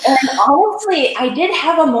 And honestly, I did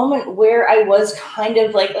have a moment where I was kind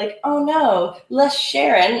of like, oh no, less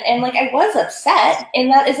Sharon. And like, I was upset,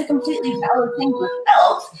 and that is a completely valid thing to have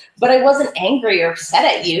felt, but I wasn't angry or upset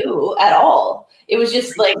at you at all. It was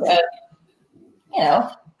just like, you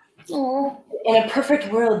know, in a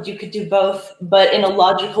perfect world, you could do both, but in a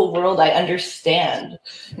logical world, I understand.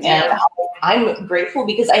 And I'm grateful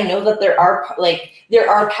because I know that there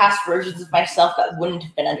are past versions of myself that wouldn't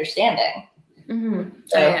have been understanding. Mm-hmm.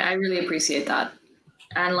 So. I really appreciate that.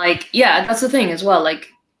 And like, yeah, that's the thing as well. Like,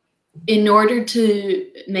 in order to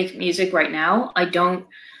make music right now, I don't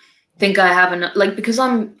think I have enough, like, because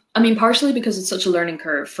partially because it's such a learning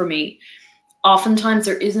curve for me. Oftentimes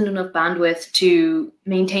there isn't enough bandwidth to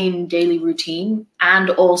maintain daily routine and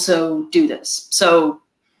also do this. So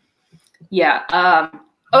yeah.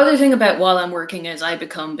 Other thing about while I'm working is I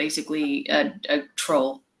become basically a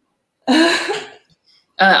troll.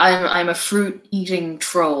 I'm a fruit eating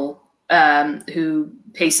troll who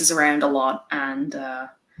paces around a lot, and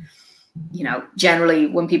you know, generally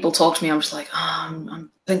when people talk to me, I'm just like, oh,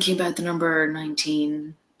 I'm thinking about the number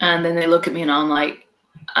 19, and then they look at me and I'm like,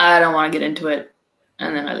 I don't want to get into it,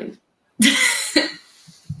 and then I leave.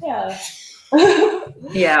 Yeah.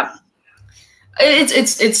 Yeah.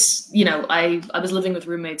 It's you know, I was living with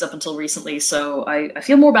roommates up until recently, so I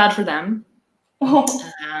feel more bad for them.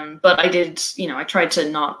 But I did, you know, I tried to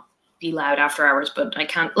not be loud after hours, but I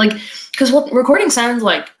can't, like, because what recording sounds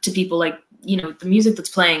like to people, like, you know, the music that's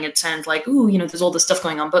playing, it sounds like, ooh, you know, there's all this stuff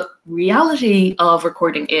going on. But reality of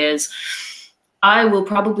recording is I will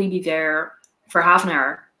probably be there for half an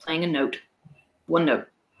hour playing a note, one note.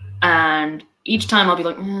 And each time I'll be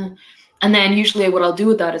like, and then usually what I'll do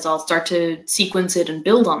with that is I'll start to sequence it and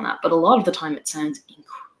build on that. But a lot of the time it sounds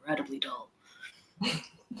incredibly dull.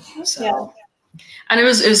 So. Yeah. And it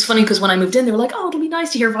was funny because when I moved in, they were like, "Oh, it'll be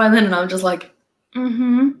nice to hear violin," and I was just like,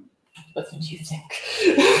 "Mm-hmm." What did you think?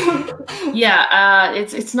 Yeah,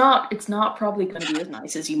 it's not probably going to be as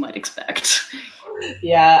nice as you might expect.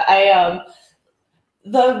 Yeah,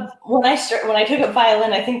 when I took up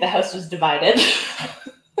violin, I think the house was divided.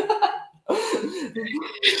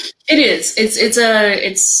 It is.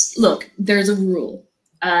 It's look, there's a rule,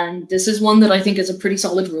 and this is one that I think is a pretty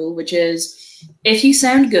solid rule, which is, if you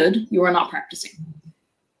sound good, you are not practicing.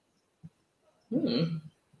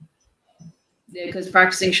 Because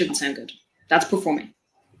practicing shouldn't sound good. That's performing.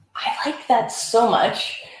 I like that so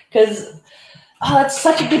much because that's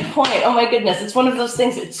such a good point. Oh my goodness, it's one of those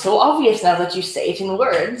things. It's so obvious now that you say it in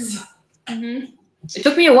words. Mm-hmm. It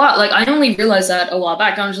took me a while. Like, I only realized that a while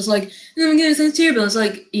back. I was just like, oh my goodness, it's terrible. It's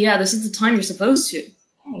like, yeah, this is the time you're supposed to.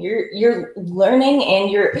 You're learning, and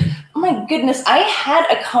oh my goodness, I had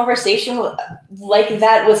a conversation like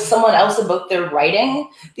that with someone else about their writing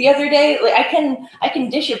the other day. Like, I can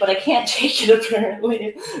dish it, but I can't take it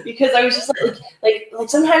apparently, because I was just like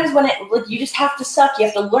sometimes when you just have to suck. You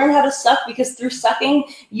have to learn how to suck, because through sucking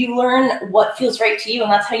you learn what feels right to you,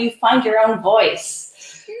 and that's how you find your own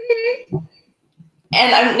voice.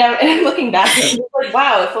 And I'm looking back and I'm like,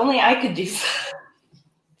 wow, if only I could do that.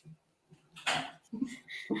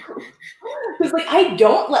 Because I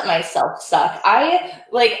don't let myself suck.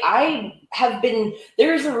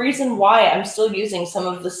 There's a reason why I'm still using some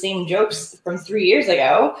of the same jokes from 3 years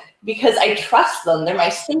ago, because I trust them. They're my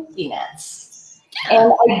safety nets.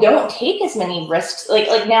 And I don't take as many risks.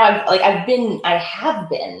 Now I have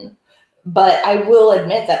been, but I will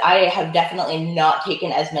admit that I have definitely not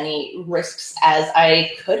taken as many risks as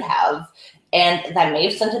I could have. and that may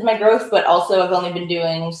have stunted my growth, but also I've only been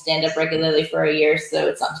doing stand-up regularly for a year, so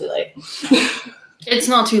it's not too late. It's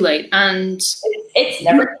not too late, and it's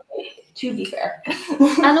never too late, to be fair.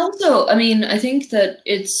 And also, I mean, I think that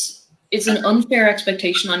it's an unfair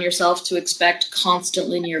expectation on yourself to expect constant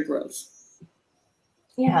linear growth.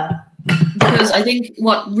 Yeah. Because I think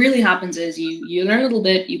what really happens is you learn a little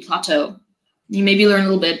bit, you plateau. You maybe learn a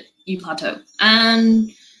little bit, you plateau.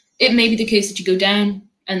 And it may be the case that you go down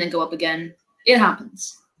and then go up again. It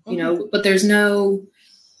happens, you know, but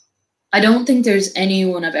I don't think there's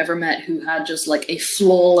anyone I've ever met who had just like a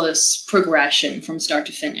flawless progression from start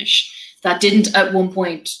to finish that didn't at one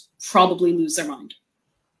point probably lose their mind.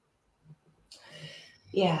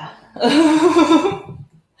 Yeah.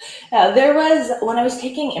 There was, when I was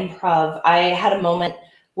taking improv, I had a moment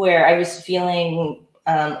where I was feeling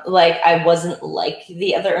like I wasn't like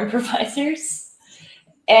the other improvisers.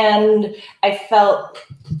 And I felt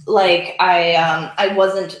like I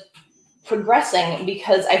wasn't progressing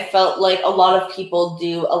because I felt like a lot of people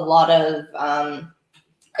do a lot of,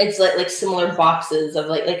 it's like similar boxes of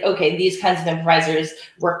like, okay, these kinds of improvisers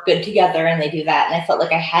work good together and they do that. And I felt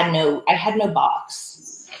like I had no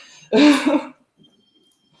box.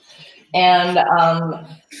 And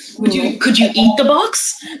could you eat the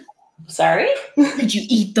box? Sorry? Could you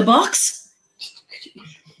eat the box?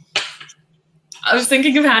 I was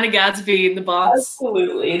thinking of Hannah Gadsby in the box.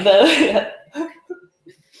 Absolutely. I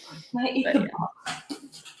eat the box.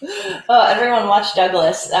 Oh, everyone watch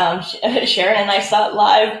Douglas. Sharon and I saw it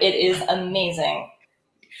live. It is amazing.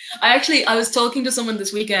 I was talking to someone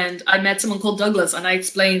this weekend. I met someone called Douglas, and I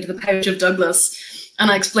explained the pouch of Douglas, and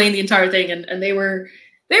I explained the entire thing, and they were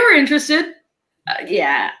interested.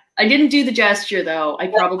 Yeah, I didn't do the gesture though. I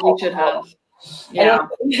probably should have. Yeah,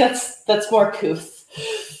 that's more couth.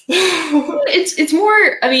 It's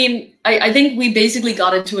more. I mean, I think we basically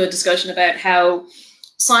got into a discussion about how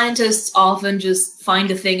scientists often just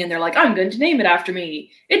find a thing and they're like, I'm going to name it after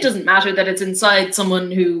me. It doesn't matter that it's inside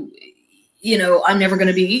someone who, you know, I'm never going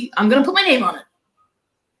to be. I'm going to put my name on it.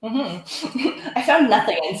 Mm-hmm. I found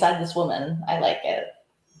nothing inside this woman. I like it.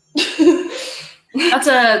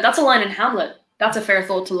 That's a line in Hamlet. That's a fair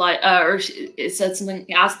thought to lie. Or it said something.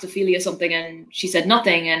 He asked Ophelia something, and she said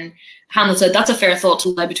nothing. And Hamlet said, "That's a fair thought to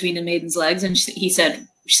lie between a maiden's legs." And she said,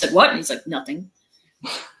 "What?" And he's like, "Nothing."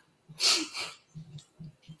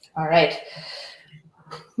 All right.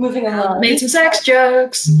 Moving along. Made some sex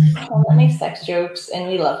jokes. Hamlet makes sex jokes, and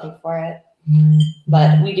we love him for it.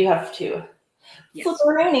 But we do have to flip a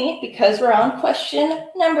Rooney because we're on question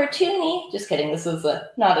number 2. Just kidding. This is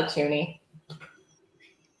not a toonie.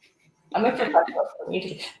 I'm a professional.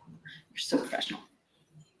 You're so professional.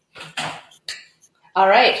 All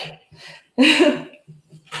right. And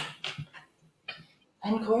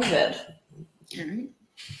Corvid. All right.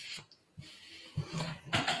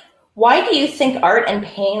 Why do you think art and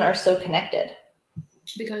pain are so connected?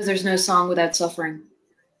 Because there's no song without suffering.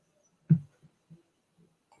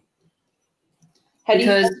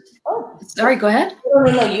 Sorry, go ahead.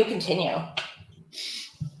 No, you continue.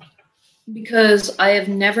 Because I have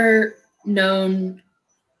never known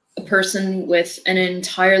a person with an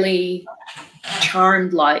entirely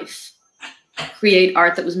charmed life create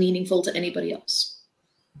art that was meaningful to anybody else.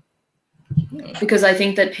 Because I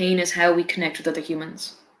think that pain is how we connect with other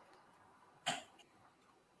humans.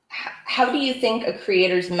 How do you think a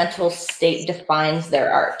creator's mental state defines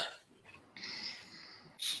their art?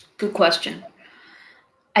 Good question.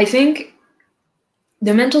 I think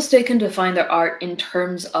the mental state can define their art in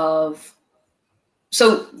terms of...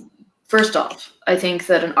 So, first off, I think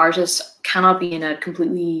that an artist cannot be in a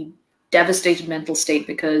completely devastated mental state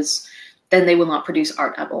because then they will not produce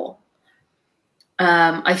art at all.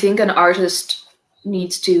 I think an artist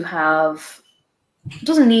needs to have...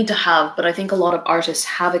 doesn't need to have, but I think a lot of artists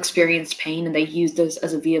have experienced pain and they use this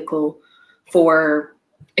as a vehicle for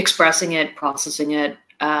expressing it, processing it,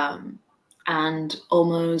 and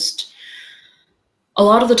almost a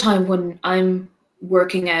lot of the time when I'm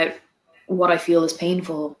working out what I feel is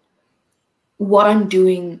painful, what I'm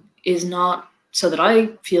doing is not so that I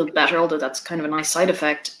feel better, although that's kind of a nice side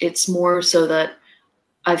effect. It's more so that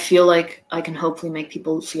I feel like I can hopefully make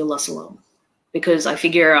people feel less alone. Because I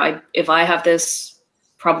figure if I have this,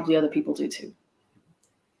 probably other people do too.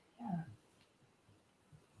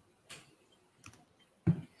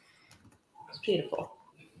 Yeah. It's beautiful.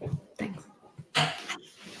 Thanks.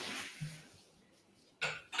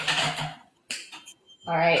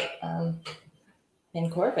 All right.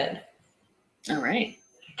 And Corvid. All right.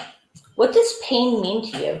 What does pain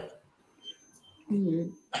mean to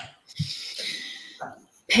you?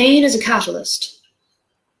 Pain is a catalyst.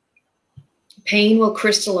 pain will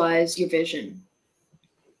crystallize your vision.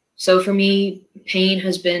 So for me, pain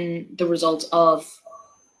has been the result of,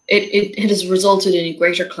 it has resulted in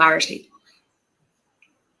greater clarity.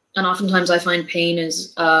 And oftentimes I find pain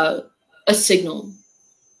is a signal.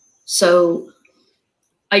 So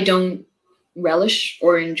I don't relish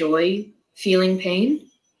or enjoy feeling pain.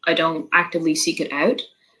 I don't actively seek it out.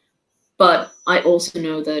 But I also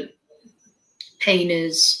know that pain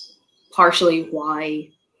is partially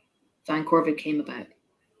why Van Corvid came about.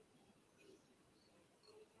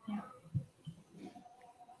 Yeah.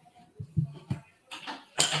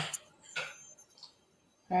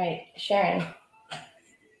 All right, Sharon.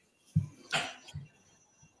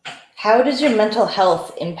 How does your mental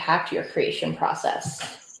health impact your creation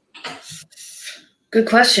process? Good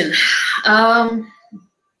question.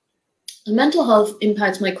 Mental health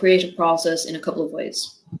impacts my creative process in a couple of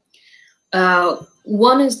ways.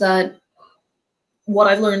 One is that what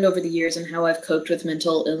I've learned over the years and how I've coped with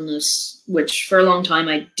mental illness, which for a long time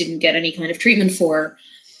I didn't get any kind of treatment for,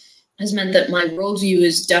 has meant that my worldview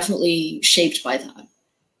is definitely shaped by that.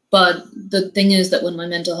 But the thing is that when my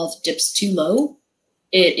mental health dips too low,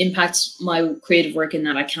 it impacts my creative work in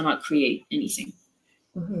that I cannot create anything.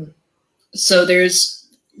 Mm-hmm. So there's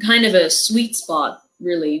kind of a sweet spot,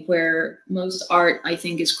 really, where most art, I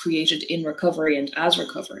think, is created in recovery and as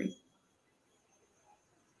recovery.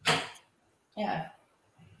 Yeah.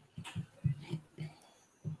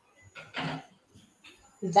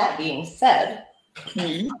 That being said,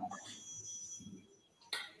 Van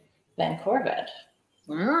Corvid.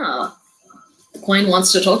 Wow. The coin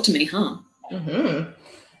wants to talk to me, huh? Mm-hmm.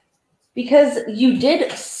 Because you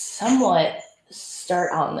did somewhat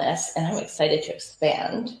start on this, and I'm excited to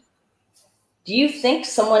expand. Do you think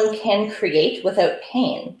someone can create without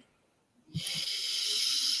pain?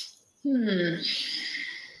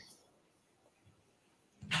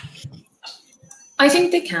 I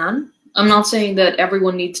think they can. I'm not saying that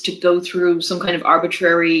everyone needs to go through some kind of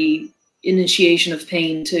arbitrary initiation of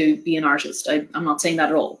pain to be an artist. I'm not saying that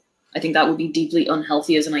at all. I think that would be deeply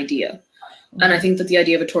unhealthy as an idea. Mm-hmm. And I think that the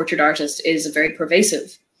idea of a tortured artist is very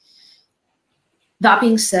pervasive. That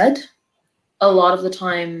being said, a lot of the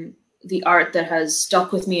time, the art that has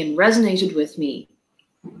stuck with me and resonated with me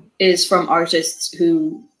is from artists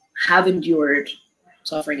who have endured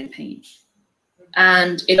suffering and pain.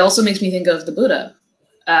 And it also makes me think of the Buddha,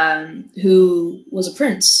 who was a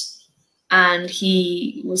prince, and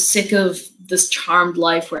he was sick of this charmed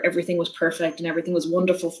life where everything was perfect and everything was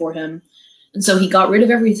wonderful for him. And so he got rid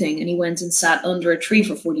of everything and he went and sat under a tree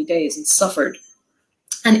for 40 days and suffered.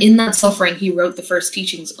 And in that suffering, he wrote the first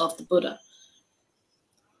teachings of the Buddha.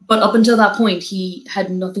 But up until that point, he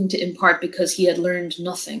had nothing to impart because he had learned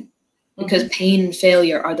nothing. Because pain and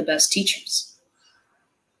failure are the best teachers.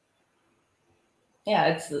 Yeah,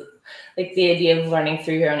 it's like the idea of learning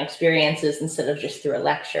through your own experiences instead of just through a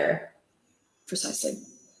lecture. Precisely.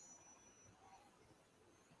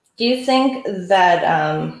 Do you think that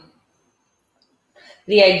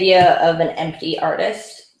the idea of an empty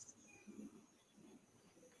artist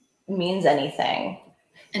means anything?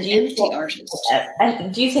 An empty artist?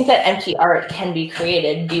 Do you think that empty art can be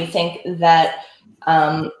created? Do you think that,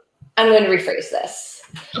 I'm going to rephrase this.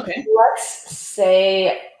 Okay. Let's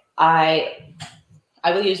say I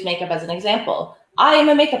will use makeup as an example. I am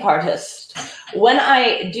a makeup artist. When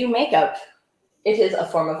I do makeup, it is a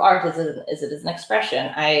form of art, as it is an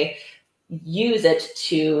expression. I use it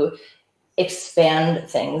to expand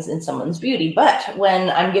things in someone's beauty. But when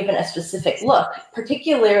I'm given a specific look,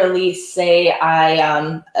 particularly say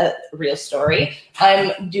a real story, I'm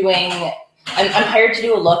hired to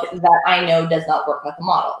do a look that I know does not work with a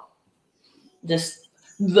model. Just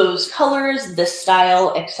those colors, this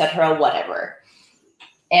style, etc., whatever.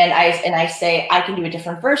 And I say, I can do a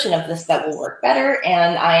different version of this that will work better,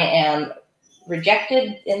 and I am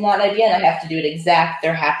rejected in that idea, and I have to do it exact.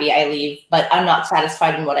 They're happy, I leave, but I'm not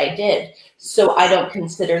satisfied in what I did. So I don't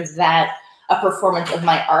consider that a performance of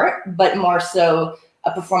my art, but more so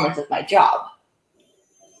a performance of my job.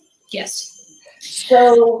 Yes.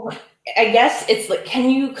 So I guess it's like, can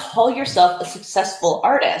you call yourself a successful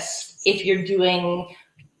artist if you're doing,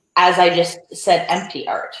 as I just said, empty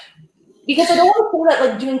art? Because I don't want to say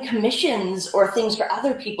that like doing commissions or things for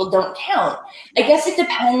other people don't count. I guess it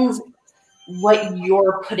depends what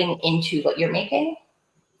you're putting into what you're making.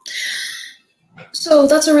 So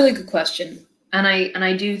that's a really good question. And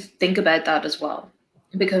I do think about that as well.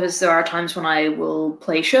 Because there are times when I will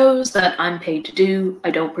play shows that I'm paid to do.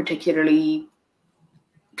 I don't particularly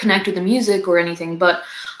connect with the music or anything, but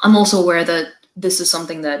I'm also aware that this is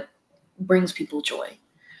something that brings people joy.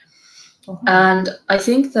 And I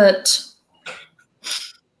think that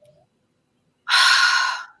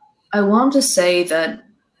I want to say that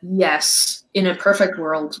yes, in a perfect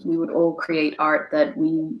world, we would all create art that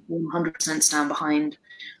we 100% stand behind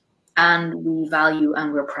and we value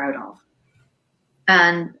and we're proud of.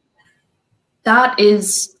 And that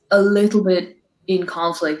is a little bit in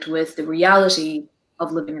conflict with the reality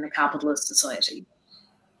of living in a capitalist society.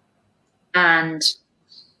 And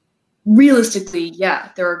realistically,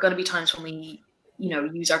 yeah, there are going to be times when we,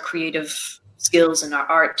 use our creative skills and our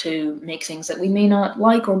art to make things that we may not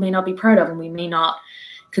like or may not be proud of, and we may not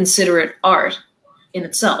consider it art in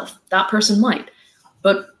itself. That person might.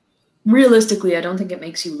 But realistically, I don't think it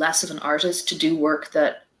makes you less of an artist to do work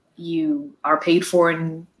that you are paid for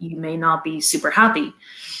and you may not be super happy.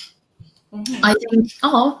 Mm-hmm. I think,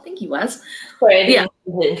 thank you, Wes. Sorry, I didn't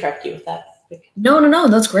mean to interrupt you with that. No,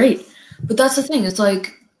 that's great. But that's the thing. It's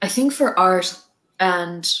like, I think for art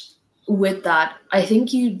and with that, I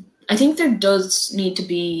think there does need to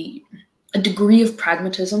be a degree of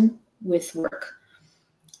pragmatism with work.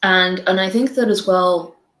 And I think that as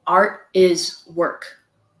well, art is work.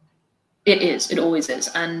 It is. It always is.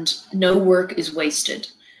 And no work is wasted.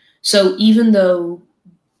 So even though,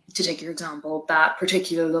 to take your example, that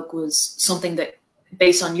particular look was something that,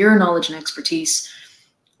 based on your knowledge and expertise,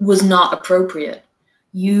 was not appropriate,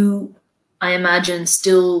 you, I imagine,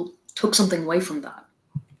 still took something away from that.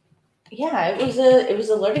 Yeah, it was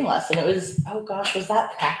a learning lesson. It was, oh gosh, was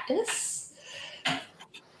that practice?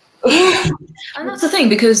 And that's the thing,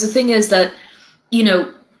 because the thing is that,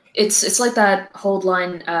 it's like that whole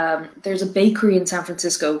line. There's a bakery in San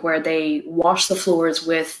Francisco where they wash the floors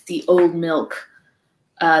with the old milk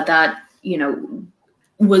that,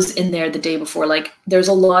 was in there the day before. Like, there's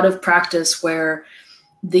a lot of practice where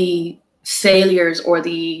the failures or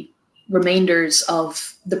the remainders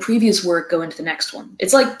of the previous work go into the next one.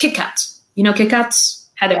 It's like Kit Kats. You know Kit Kats?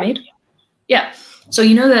 How they're made? Yeah. So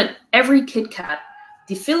you know that every Kit Kat,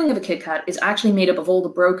 the filling of a Kit Kat is actually made up of all the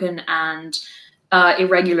broken and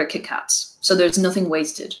irregular Kit Kats. So there's nothing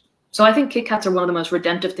wasted. So I think Kit Kats are one of the most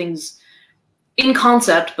redemptive things in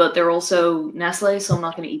concept, but they're also Nestle, so I'm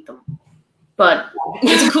not going to eat them. But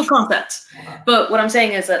it's a cool concept. But what I'm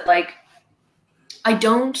saying is that, like, I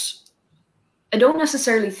don't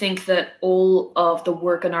necessarily think that all of the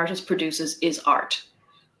work an artist produces is art.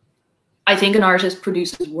 I think an artist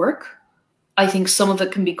produces work. I think some of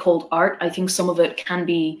it can be called art. I think some of it can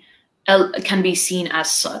be seen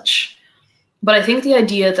as such. But I think the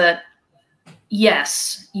idea that,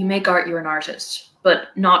 yes, you make art, you're an artist,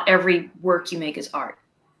 but not every work you make is art.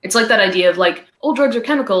 It's like that idea of, like, all drugs are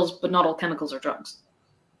chemicals, but not all chemicals are drugs.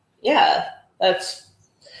 Yeah, that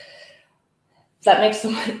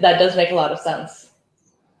does make a lot of sense.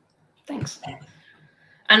 Thanks.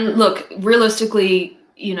 And look, realistically,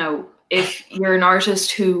 if you're an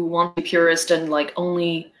artist who wants to be purist and, like,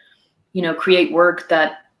 only, create work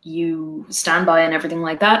that you stand by and everything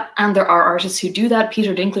like that, and there are artists who do that.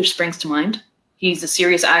 Peter Dinklage springs to mind. He's a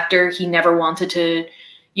serious actor. He never wanted to,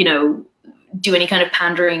 do any kind of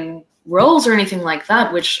pandering roles or anything like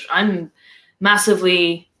that, which I'm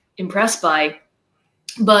massively impressed by.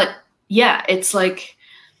 But yeah, it's like,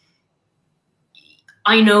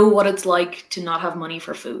 I know what it's like to not have money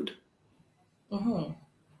for food. Mm-hmm.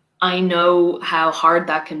 I know how hard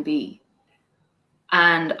that can be.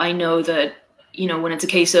 And I know that, when it's a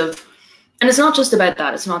case of, and it's not just about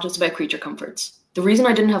that, it's not just about creature comforts. The reason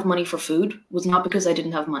I didn't have money for food was not because I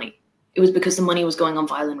didn't have money. It was because the money was going on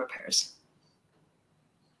violin repairs.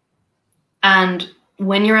 And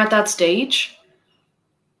when you're at that stage,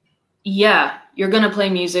 yeah, you're going to play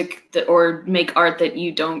music or make art that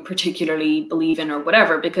you don't particularly believe in or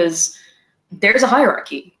whatever, because there's a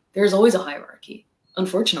hierarchy. There's always a hierarchy,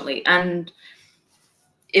 unfortunately. And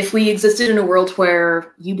if we existed in a world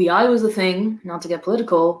where UBI was a thing, not to get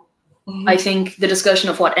political, mm-hmm. I think the discussion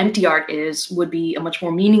of what empty art is would be a much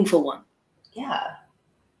more meaningful one. Yeah.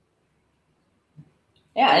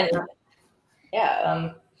 Yeah.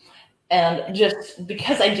 And just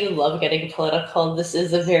because I do love getting political, this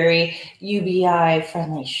is a very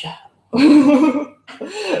UBI-friendly show.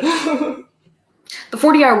 The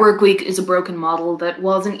 40-hour work week is a broken model that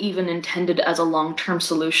wasn't even intended as a long-term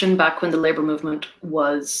solution back when the labor movement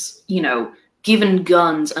was, given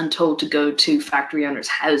guns and told to go to factory owners'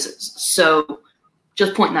 houses. So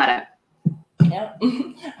just pointing that out. Yeah.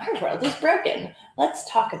 Our world is broken. Let's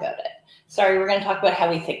talk about it. Sorry, we're going to talk about how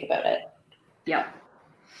we think about it. Yeah.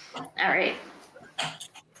 All right.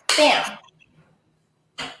 Bam.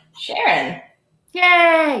 Sharon.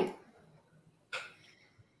 Yay!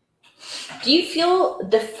 Do you feel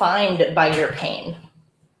defined by your pain?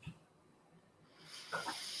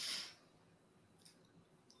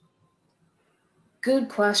 Good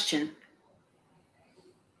question.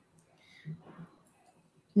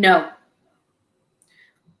 No.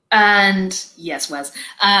 And yes, Wes.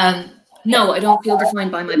 No, I don't feel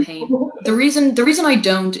defined by my pain. The reason I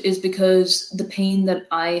don't is because the pain that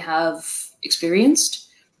I have experienced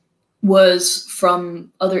was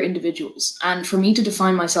from other individuals. And for me to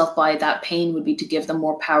define myself by that pain would be to give them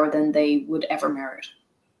more power than they would ever merit.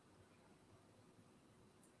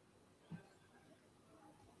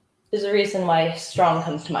 There's a reason why strong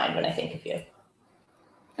comes to mind when I think of you.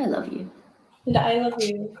 I love you. And I love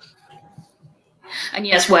you. And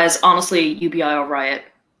yes, Wes, honestly, UBI riot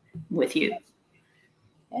with you.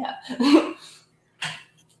 Yeah.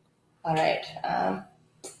 All right.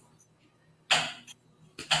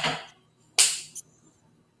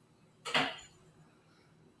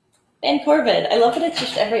 Van Corvid. I love that it's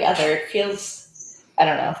just every other. It feels, I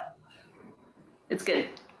don't know. It's good.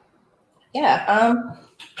 Yeah.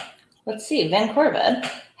 Let's see. Van Corvid.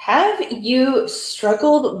 Have you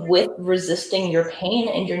struggled with resisting your pain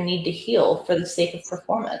and your need to heal for the sake of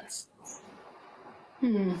performance?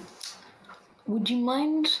 Would you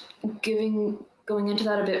mind going into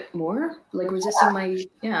that a bit more? Like resisting my,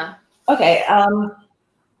 yeah. Okay.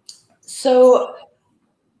 So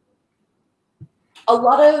a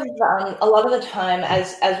lot of the time,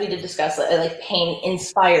 as we did discuss, like pain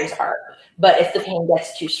inspires art, but if the pain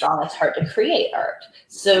gets too strong, it's hard to create art.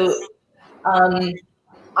 So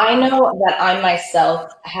I know that I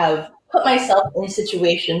myself have put myself in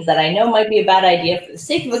situations that I know might be a bad idea for the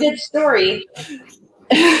sake of a good story,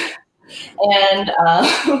 and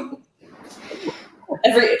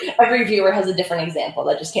every viewer has a different example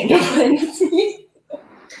that just came to mind with me.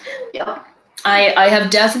 Yeah. I have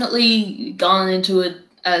definitely gone into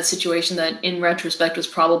a situation that in retrospect was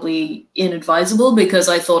probably inadvisable because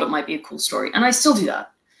I thought it might be a cool story. And I still do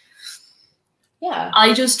that. Yeah.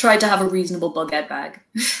 I just tried to have a reasonable bug-out bag.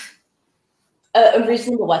 A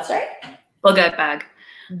reasonable what, sorry? Bug-out bag.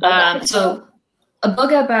 So a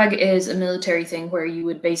bug-out bag is a military thing where you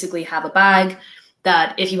would basically have a bag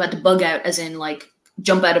that if you had to bug out, as in like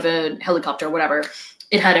jump out of a helicopter or whatever,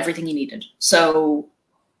 it had everything you needed. So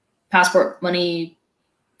passport, money,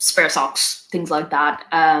 spare socks, things like that.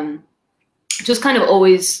 Just kind of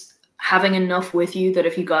always having enough with you that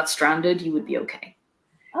if you got stranded, you would be okay.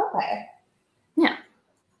 Okay. Yeah.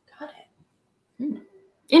 Got it.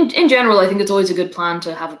 In general, I think it's always a good plan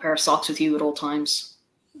to have a pair of socks with you at all times.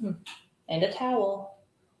 And a towel.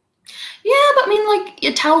 Yeah, but I mean, like,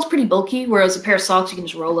 a towel's pretty bulky, whereas a pair of socks you can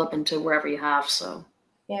just roll up into wherever you have, so.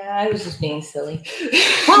 Yeah, I was just being silly.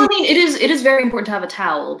 Well, I mean, it is very important to have a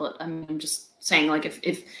towel, but I'm just saying, like,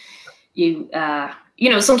 if you,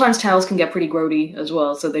 sometimes towels can get pretty grody as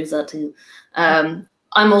well, so there's that too. I'm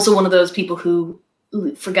also one of those people who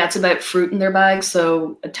forgets about fruit in their bag,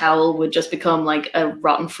 so a towel would just become like a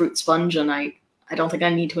rotten fruit sponge, and I don't think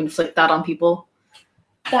I need to inflict that on people.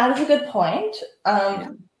 That is a good point.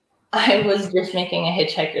 I was just making a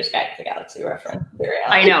Hitchhiker's Guide to the Galaxy reference.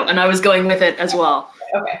 I know, and I was going with it as well.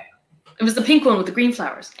 Okay. It was the pink one with the green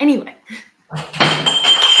flowers. Anyway.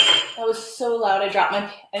 That was so loud. I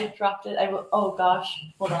dropped it. Oh gosh.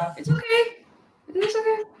 Hold on. It's okay. It's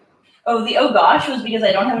okay. Oh, the oh gosh was because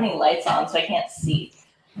I don't have any lights on, so I can't see.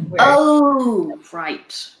 Oh,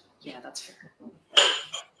 right. Yeah, that's fair.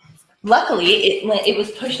 Luckily, it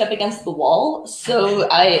was pushed up against the wall, so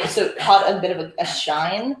it caught a bit of a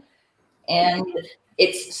shine, and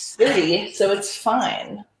it's sturdy, so it's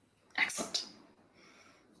fine. Excellent.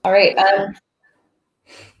 All right.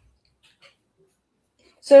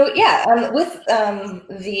 So yeah, with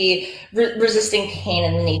the resisting pain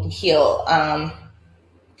and the need to heal,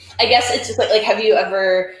 I guess it's just like have you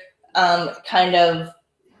ever kind of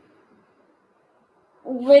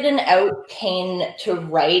ridden out pain to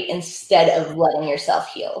write instead of letting yourself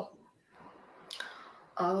heal?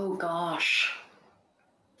 Oh gosh,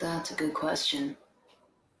 that's a good question.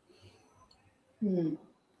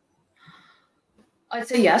 I'd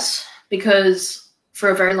say yes, because for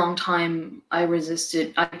a very long time I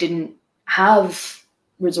resisted. I didn't have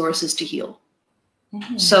resources to heal.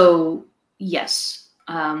 So yes.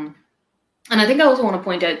 And I think I also want to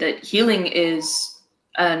point out that healing is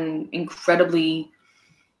an incredibly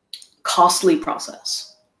costly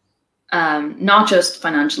process. Not just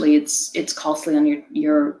financially, it's costly on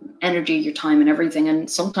your energy, your time, and everything. And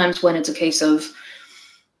sometimes when it's a case of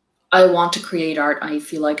I want to create art, I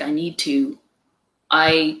feel like I need to.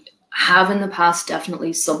 I have in the past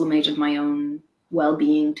definitely sublimated my own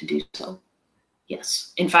well-being to do so.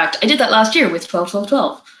 Yes. In fact, I did that last year with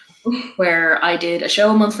 12-12-12, where I did a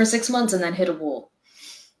show a month for 6 months and then hit a wall.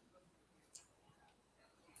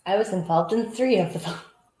 I was involved in 3 of them.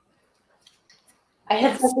 I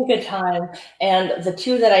had such a good time, and the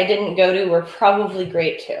two that I didn't go to were probably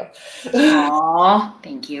great too. Aw,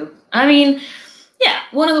 thank you. I mean, yeah,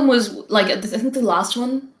 one of them was like I think the last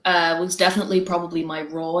one was definitely probably my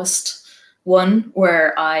rawest one,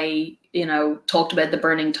 where I talked about the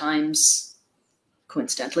burning times,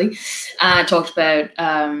 coincidentally, talked about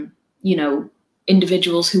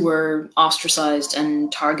individuals who were ostracized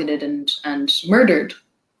and targeted and murdered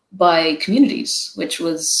by communities, which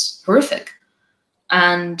was horrific.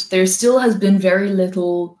 And there still has been very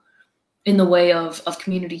little in the way of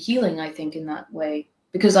community healing, I think, in that way.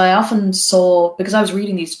 Because I often saw, because I was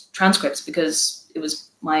reading these transcripts, because it was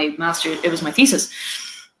my thesis,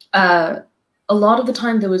 a lot of the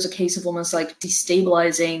time there was a case of almost like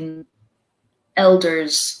destabilizing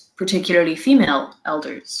elders, particularly female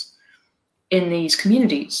elders, in these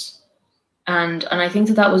communities. And I think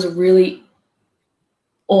that was a really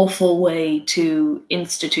awful way to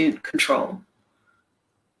institute control.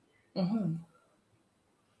 Mm-hmm.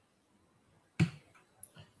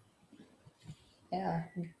 Yeah.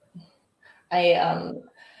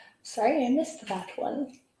 Sorry, I missed that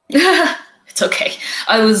one. It's okay.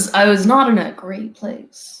 I was not in a great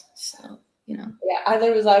place, so Yeah,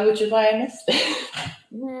 either was I, which is why I missed it.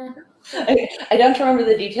 Yeah. I don't remember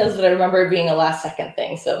the details, but I remember it being a last second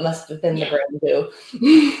thing, so it must have been the brain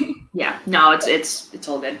too. Yeah, no, it's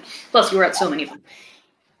all good. Plus, you were at so many of them.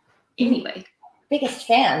 Anyway, biggest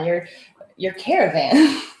fan, your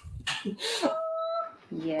caravan.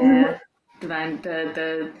 Yeah,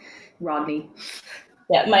 the Rodney.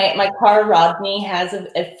 Yeah, my car Rodney has an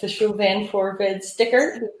official Van Forvid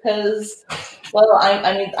sticker because, well,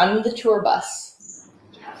 I'm the tour bus.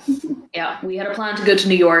 Yeah, we had a plan to go to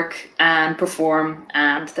New York and perform,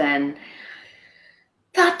 and then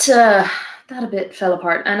that a bit fell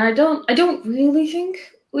apart. And I don't really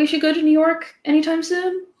think we should go to New York anytime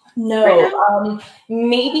soon. No, right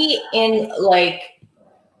maybe in like,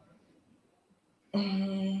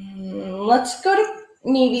 let's go to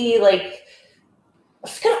maybe like,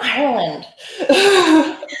 let's go to Ireland.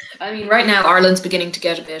 I mean, right now Ireland's beginning to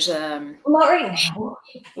get a bit. Well, not right now.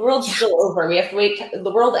 The world's still over. We have to wait.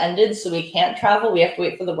 The world ended, so we can't travel. We have to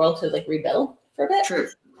wait for the world to like rebuild for a bit. True.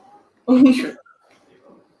 True.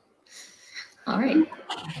 All right.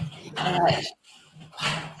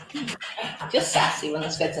 Just sassy when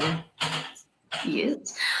this gets in.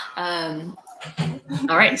 Yes. All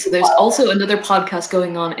right. So there's also another podcast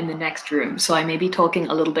going on in the next room, so I may be talking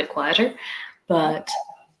a little bit quieter, but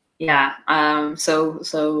yeah.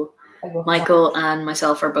 So Michael and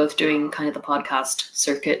myself are both doing kind of the podcast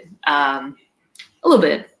circuit, a little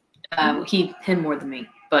bit. Him more than me,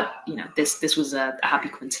 but this was a happy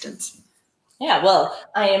coincidence. Yeah. Well,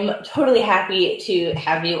 I am totally happy to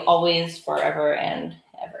have you always, forever, and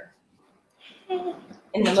ever.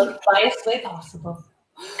 In the most biased way possible.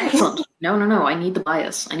 Excellent. No. I need the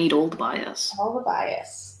bias. I need all the bias. All the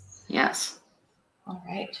bias. Yes. All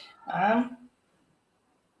right.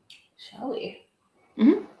 Shall we?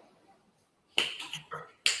 Mm-hmm.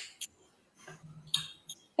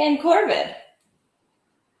 Van Corvid.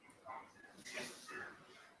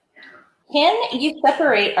 Can you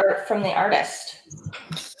separate art from the artist?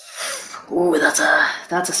 Oh, that's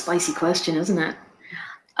a spicy question, isn't it?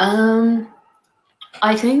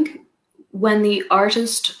 I think when the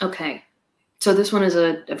artist, okay, so this one is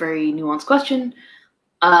a very nuanced question.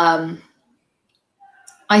 I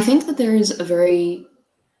think that there is a very,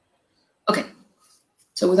 okay,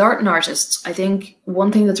 so with art and artists, I think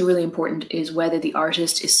one thing that's really important is whether the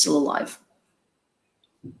artist is still alive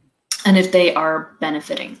and if they are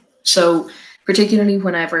benefiting. So particularly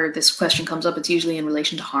whenever this question comes up, it's usually in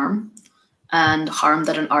relation to harm, and harm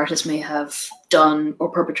that an artist may have done or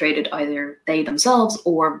perpetrated either they themselves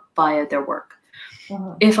or via their work.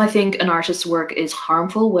 Uh-huh. If I think an artist's work is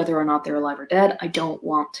harmful, whether or not they're alive or dead, I don't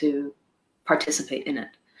want to participate in it.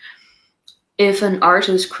 If an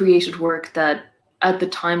artist created work that at the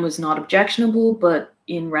time was not objectionable, but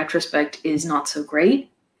in retrospect is not so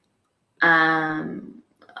great, I'm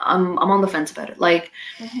on the fence about it. Like,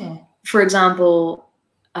 uh-huh. For example,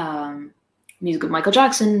 music of Michael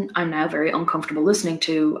Jackson, I'm now very uncomfortable listening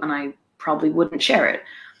to, and I probably wouldn't share it.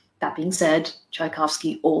 That being said,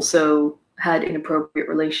 Tchaikovsky also had inappropriate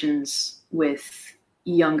relations with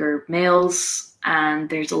younger males, and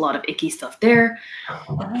there's a lot of icky stuff there.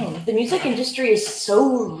 The music industry is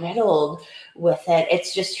so riddled with it.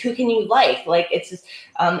 It's just, who can you like? Like, it's just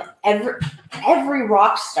every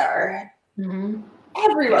rock star. Mm-hmm.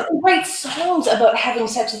 Everyone writes songs about having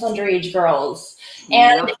sex with underage girls,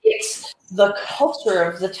 and it's the culture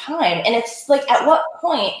of the time. And it's like, at what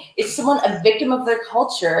point is someone a victim of their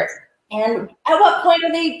culture And at what point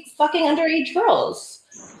are they fucking underage girls?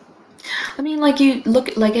 I mean, like you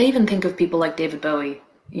look, like I even think of people like David Bowie,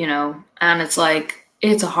 you know, and it's like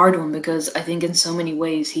it's a hard one because I think in so many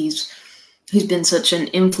ways he's been such an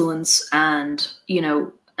influence and, you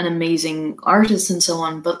know, an amazing artist and so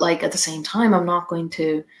on. But like at the same time, I'm not going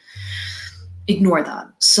to ignore that.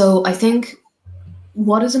 So I think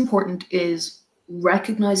what is important is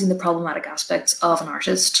recognizing the problematic aspects of an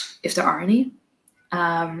artist, if there are any.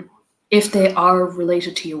 If they are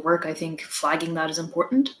related to your work, I think flagging that is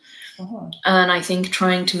important. And I think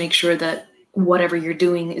trying to make sure that whatever you're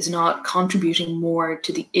doing is not contributing more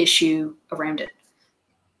to the issue around it.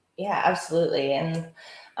 Yeah, absolutely. And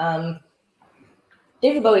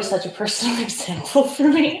David Bowie is such a personal example for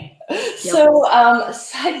me. Yep. So,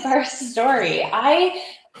 sidebar story. I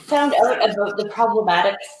found out about the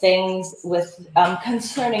problematic things with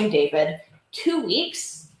concerning David 2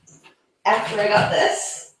 weeks after I got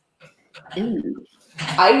this. Ooh.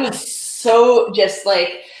 I was so just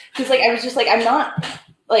like, because like I was just like, I'm not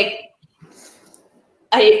like,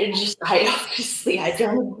 I obviously I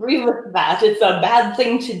don't agree with that. It's a bad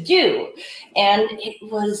thing to do, and it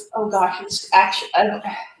was, oh gosh, it's actually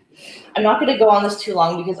I'm not going to go on this too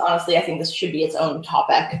long because honestly I think this should be its own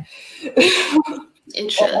topic.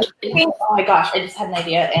 It should. Oh my gosh, I just had an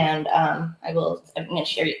idea, and I'm going to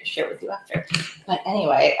share it with you after. But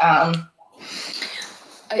anyway, I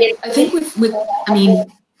think with I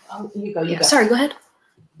mean, oh, you go. Sorry, go ahead.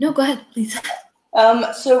 No, go ahead, please.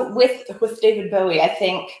 So with David Bowie, I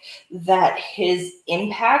think that his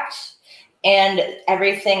impact and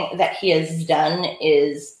everything that he has done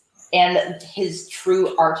and his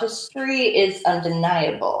true artistry is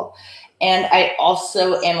undeniable. And I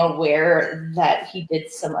also am aware that he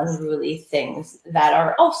did some unruly things that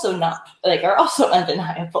are also also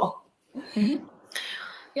undeniable. Mm-hmm.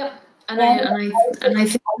 Yep. And I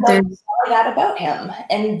think there's that about him,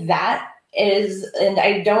 and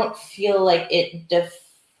I don't feel like it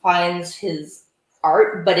defines his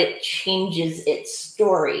art, but it changes its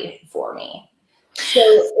story for me. So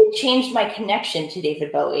it changed my connection to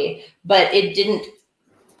David Bowie, but it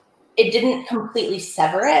didn't completely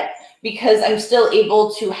sever it, because I'm still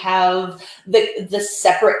able to have the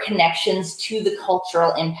separate connections to the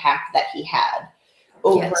cultural impact that he had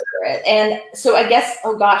over it. And so I guess,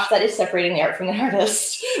 oh gosh, that is separating the art from the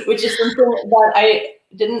artist, which is something that I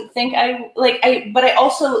didn't think but I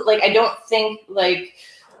also I don't think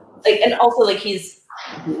and also he's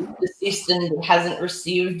deceased and hasn't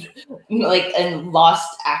received and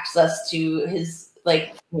lost access to his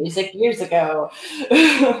music years ago.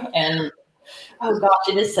 And oh gosh,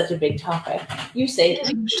 it is such a big topic. You say it is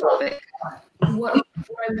a big topic. What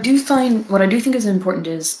I do think is important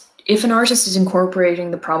is if an artist is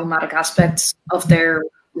incorporating the problematic aspects of their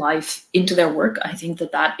life into their work, I think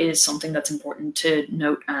that is something that's important to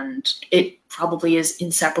note, and it probably is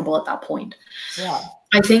inseparable at that point. Yeah.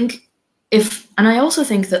 I also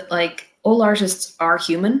think that all artists are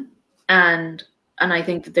human, and I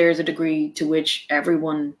think that there's a degree to which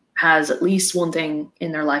everyone has at least one thing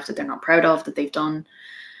in their life that they're not proud of that they've done.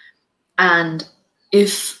 And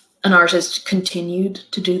if an artist continued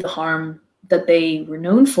to do the harm that they were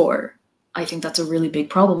known for, I think that's a really big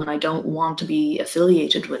problem, and I don't want to be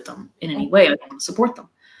affiliated with them in any way. I want to support them.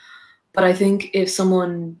 But I think if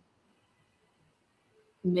someone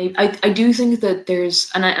I do think that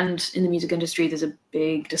there's, and in the music industry, there's a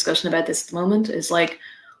big discussion about this at the moment, is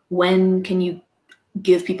when can you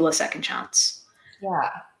give people a second chance? Yeah.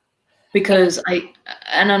 Because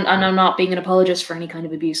I'm not being an apologist for any kind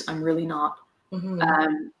of abuse. I'm really not. Mm-hmm.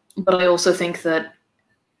 But I also think that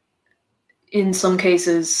in some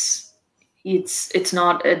cases, it's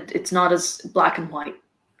not as black and white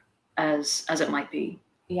as it might be.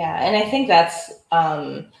 Yeah, and I think that's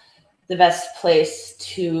the best place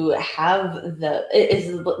to have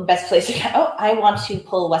Oh, I want to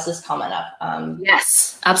pull Wes's comment up.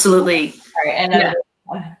 Yes, absolutely. Sorry, and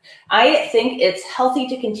I think it's healthy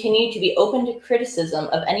to continue to be open to criticism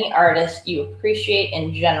of any artist you appreciate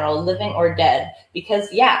in general, living or dead, because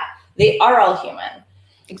they are all human.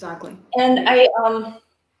 Exactly. And I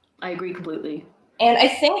agree completely. And I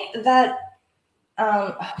think that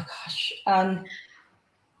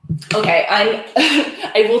okay,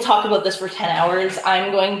 I will talk about this for 10 hours.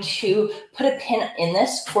 I'm going to put a pin in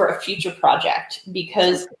this for a future project,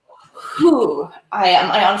 because I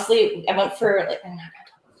honestly went for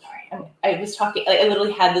I was talking, I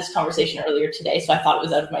literally had this conversation earlier today, so I thought it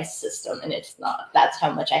was out of my system, and it's not. That's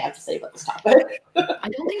how much I have to say about this topic. I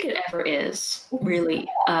don't think it ever is, really.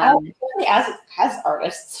 As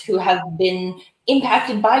artists who have been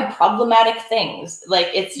impacted by problematic things,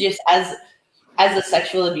 it's just as as a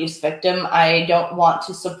sexual abuse victim, I don't want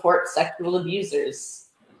to support sexual abusers.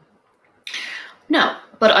 No,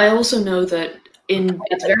 but I also know that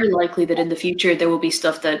it's very likely that in the future there will be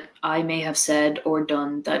stuff that I may have said or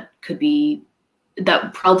done that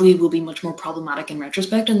probably will be much more problematic in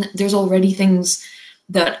retrospect. And there's already things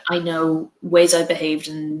that I know, ways I've behaved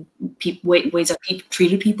and ways I've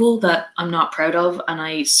treated people that I'm not proud of, and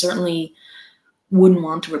I certainly wouldn't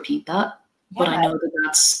want to repeat that. But I know that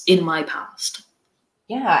that's in my past.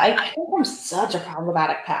 Yeah, I come from such a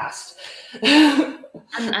problematic past.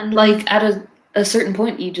 and like at a certain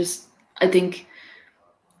point, I think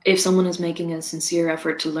if someone is making a sincere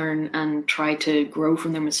effort to learn and try to grow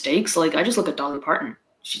from their mistakes, like I just look at Dolly Parton.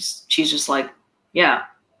 She's just like, yeah,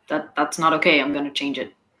 that's not okay. I'm going to change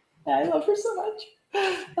it. Yeah, I love her so much.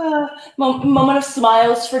 Moment of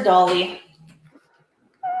smiles for Dolly.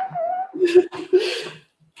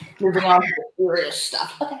 Moving on to the serious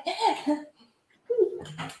stuff. Okay.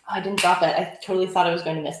 Oh, I didn't drop it. I totally thought I was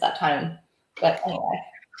going to miss that time. But anyway.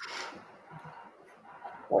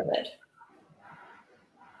 Good.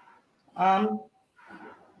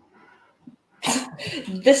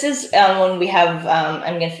 This is when we have,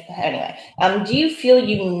 anyway. Do you feel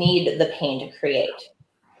you need the pain to create?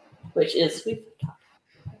 Which is, we've talked.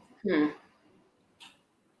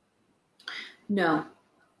 No.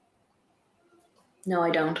 No,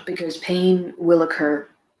 I don't, because pain will occur.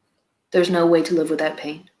 There's no way to live without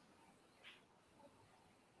pain.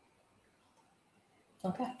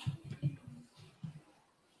 Okay.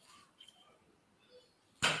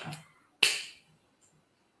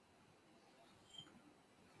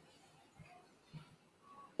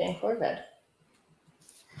 Jane Corbett.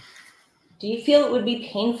 Do you feel it would be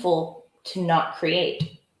painful to not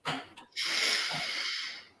create?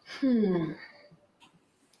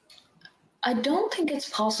 I don't think it's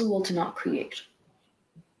possible to not create.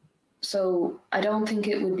 So I don't think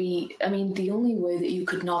it would be, I mean, the only way that you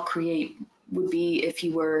could not create would be if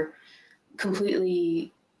you were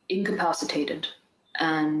completely incapacitated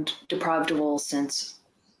and deprived of all sense,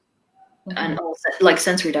 and all, like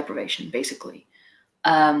sensory deprivation, basically.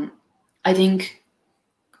 I think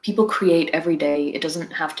people create every day. It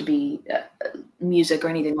doesn't have to be music or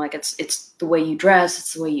anything. Like it's the way you dress,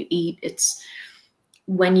 it's the way you eat, it's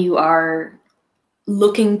when you are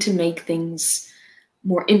looking to make things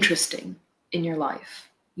more interesting in your life,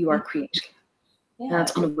 you are creating. Yeah. And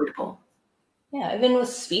that's unavoidable. Yeah, even with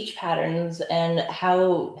speech patterns and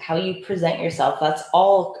how you present yourself, that's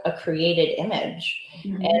all a created image.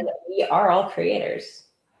 And we are all creators.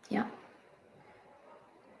 Yeah.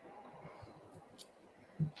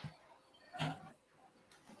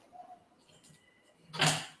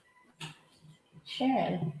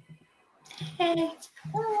 Sharon. Hey.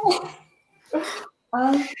 Oh.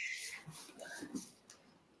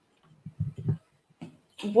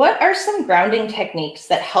 What are some grounding techniques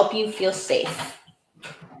that help you feel safe?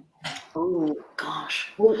 Oh,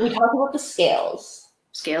 gosh. We talked about the scales.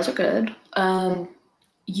 Scales are good.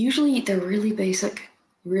 Usually they're really basic,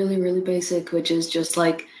 really, really basic, which is just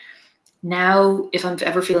like, now if I'm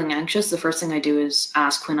ever feeling anxious, the first thing I do is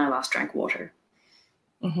ask when I last drank water.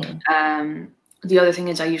 The other thing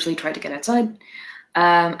is I usually try to get outside.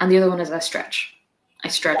 And the other one is I stretch. I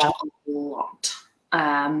stretch a lot.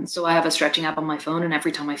 So I have a stretching app on my phone, and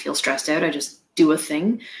every time I feel stressed out, I just do a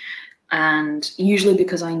thing. And usually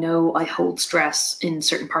because I know I hold stress in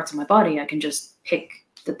certain parts of my body, I can just pick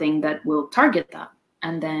the thing that will target that.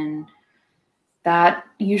 And then that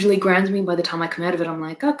usually grounds me. By the time I come out of it, I'm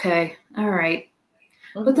like, okay, all right.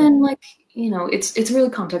 But then, like, you know, it's really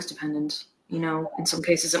context dependent. You know, in some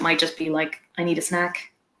cases it might just be like, I need a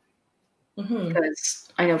snack.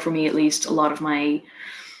 Because I know for me, at least, a lot of my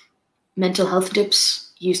mental health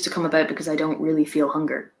dips used to come about because I don't really feel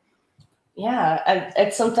hunger. Yeah,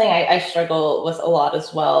 it's something I struggle with a lot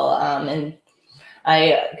as well. And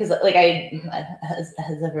because like as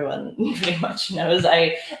everyone pretty much knows,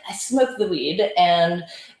 I smoke the weed, and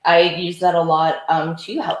I use that a lot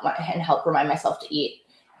to help remind myself to eat.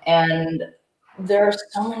 And there are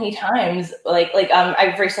so many times,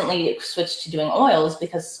 I've recently switched to doing oils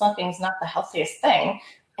because smoking is not the healthiest thing,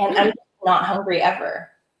 and I'm not hungry ever.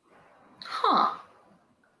 Huh.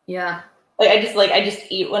 Yeah. I just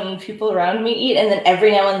eat when people around me eat, and then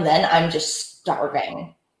every now and then I'm just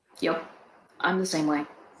starving. Yep. I'm the same way.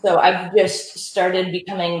 So I've just started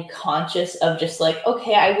becoming conscious of just like,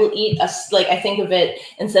 okay, I will eat I think of it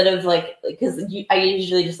instead of because I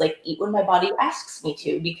usually just eat when my body asks me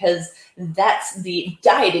to, because that's the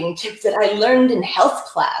dieting tip that I learned in health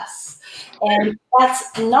class. And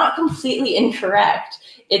that's not completely incorrect.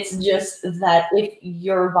 It's just that if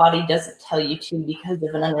your body doesn't tell you to because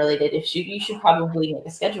of an unrelated issue, you should probably make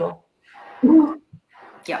a schedule.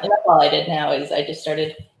 Yeah. And that's all I did now is I just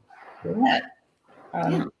started doing that.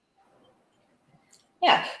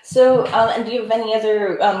 Yeah. So, and do you have any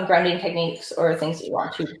other grounding techniques or things that you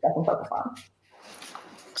want to focus on?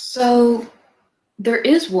 So there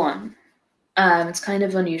is one. It's kind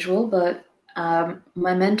of unusual, but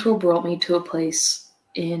my mentor brought me to a place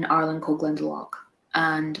in Ireland called Glendalough.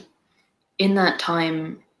 And in that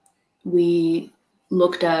time, we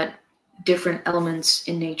looked at different elements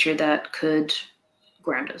in nature that could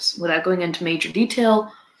ground us. Without going into major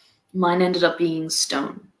detail, mine ended up being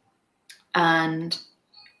stone. And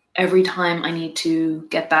every time I need to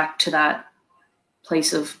get back to that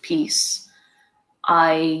place of peace,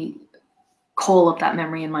 I call up that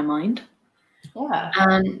memory in my mind. Yeah.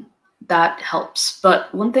 And that helps.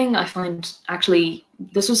 But one thing I find, actually,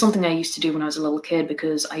 this was something I used to do when I was a little kid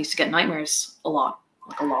because I used to get nightmares a lot,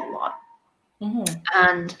 like a lot. Mm-hmm.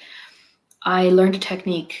 And I learned a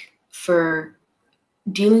technique for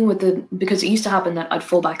dealing with because it used to happen that I'd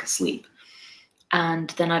fall back asleep and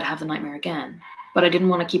then I'd have the nightmare again. But I didn't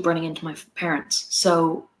want to keep running into my parents.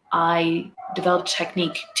 So I developed a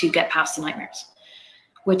technique to get past the nightmares,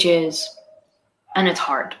 which is, and it's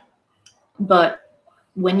hard, but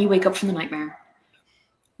when you wake up from the nightmare,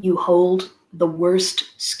 you hold the worst,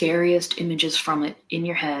 scariest images from it in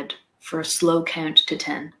your head for a slow count to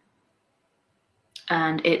 10.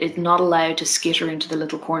 And it is not allowed to skitter into the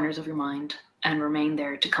little corners of your mind and remain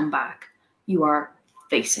there to come back. You are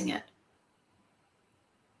facing it.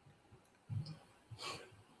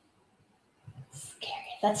 Scary.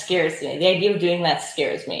 That scares me. The idea of doing that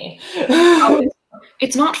scares me.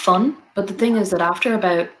 It's not fun, but the thing is that after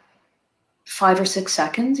about 5 or 6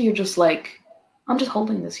 seconds, you're just like, I'm just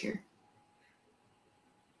holding this here.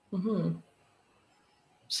 Mm-hmm.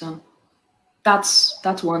 So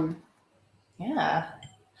that's one. Yeah.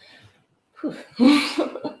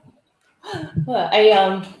 Well,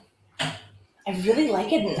 I really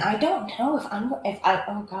like it, and I don't know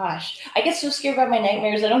oh gosh, I get so scared by my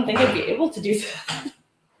nightmares. I don't think I'd be able to do that.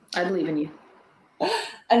 I believe in you.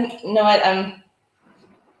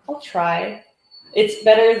 I'll try. It's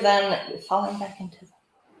better than falling back into them.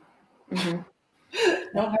 Mm-hmm.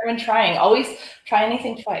 No harm in trying. Always try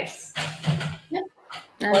anything twice. Yep.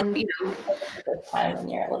 And the time when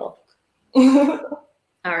you're a little.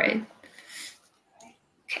 All right.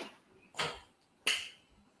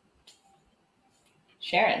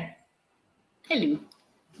 Sharon. Hello.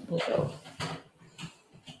 Hello.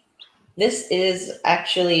 This is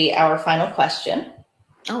actually our final question.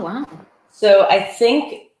 Oh, wow. So I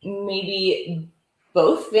think maybe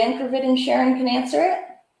both Vankervid and Sharon can answer it.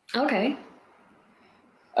 Okay.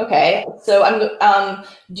 Okay. So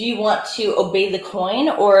do you want to obey the coin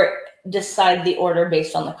or decide the order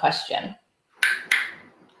based on the question?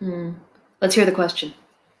 Let's hear the question.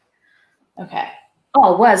 Okay.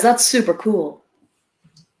 Oh, Wes, that's super cool.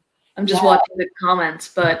 I'm just watching the comments,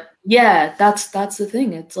 but yeah, that's the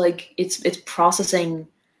thing. It's like it's processing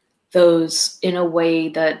those in a way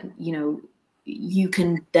that, you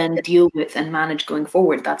can then deal with and manage going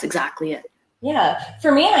forward. That's exactly it. Yeah.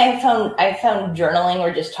 For me, I found journaling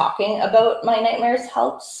or just talking about my nightmares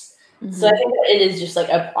helps. Mm-hmm. So I think that it is just like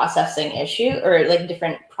a processing issue or like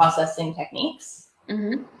different processing techniques.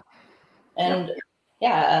 Mm-hmm. And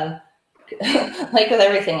like with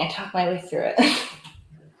everything, I talk my way through it.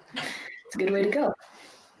 It's a good way to go.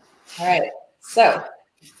 All right. So,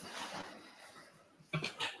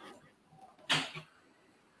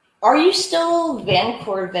 are you still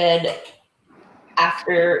Vankervid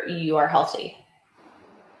after you are healthy?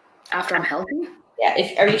 After I'm healthy?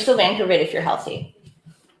 Yeah. Are you still Vankervid if you're healthy?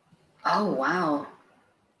 Oh, wow.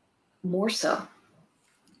 More so.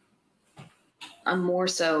 I'm more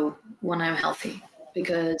so when I'm healthy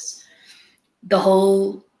because the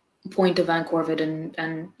whole point of Vankervid,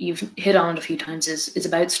 and you've hit on it a few times, is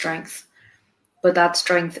about strength. But that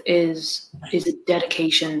strength is a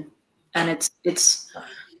dedication, and it's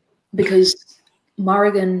because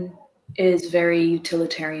Morrigan is very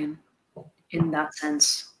utilitarian in that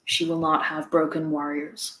sense. She will not have broken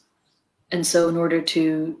warriors. And so in order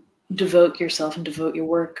to devote yourself and devote your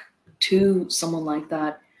work to someone like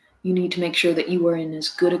that, you need to make sure that you are in as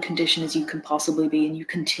good a condition as you can possibly be, and you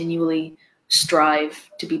continually strive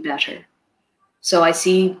to be better. So I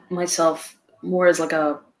see myself more as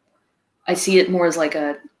I see it more as like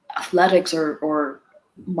a athletics or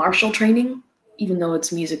martial training, even though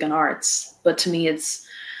it's music and arts. But to me, it's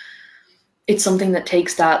something that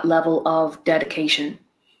takes that level of dedication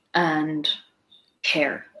and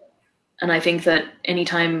care. And I think that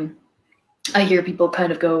anytime I hear people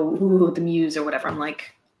kind of go, ooh, the muse or whatever, I'm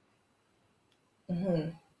like,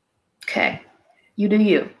 okay, you do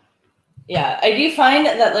you. Yeah, I do find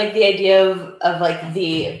that like the idea of like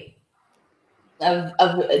the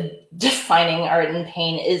of defining art and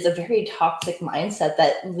pain is a very toxic mindset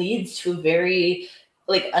that leads to a very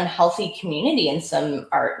like unhealthy community in some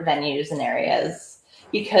art venues and areas,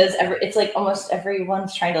 because it's like almost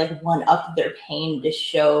everyone's trying to like one up their pain to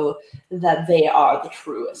show that they are the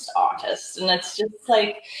truest artist, and it's just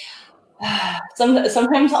like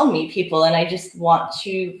sometimes I'll meet people and I just want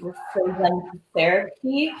to refer them to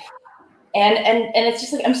therapy. And it's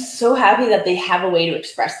just like I'm so happy that they have a way to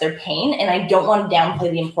express their pain, and I don't want to downplay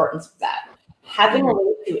the importance of that. Having a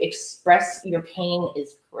way to express your pain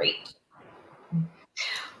is great,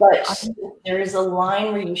 but there is a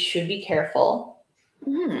line where you should be careful.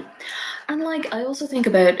 And like I also think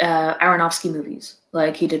about Aronofsky movies.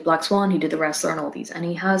 Like he did Black Swan, he did The Wrestler, and all these, and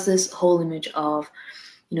he has this whole image of,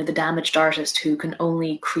 you know, the damaged artist who can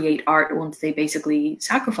only create art once they basically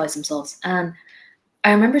sacrifice themselves. And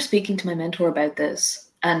I remember speaking to my mentor about this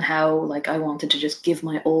and how like I wanted to just give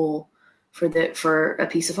my all for a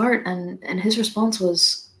piece of art, and his response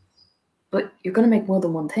was, but you're going to make more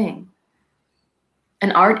than one thing.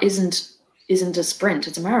 And art isn't a sprint,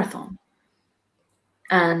 it's a marathon.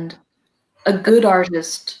 And a good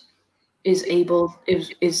artist is able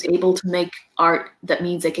to make art that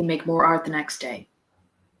means they can make more art the next day.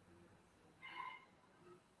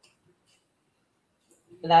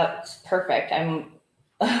 That's perfect.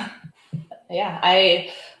 Yeah,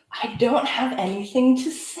 I don't have anything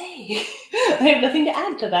to say. I have nothing to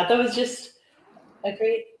add to that. That was just a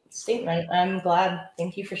great statement. I'm glad.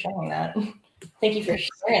 Thank you for sharing that. Thank you for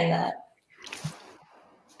sharing that.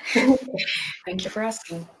 Thank you for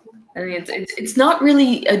asking. I mean, it's not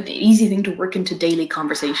really an easy thing to work into daily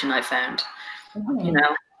conversation, I found. You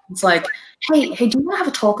know, it's like, hey, do you want to have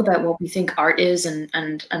a talk about what we think art is, and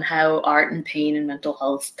how art and pain and mental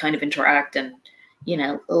health kind of interact, and, you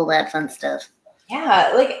know, all that fun stuff.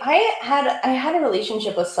 Yeah, like I had a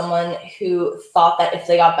relationship with someone who thought that if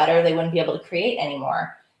they got better, they wouldn't be able to create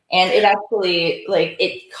anymore. And it actually, like,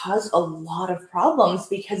 it caused a lot of problems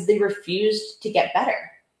because they refused to get better.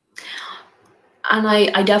 And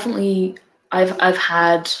I definitely, I've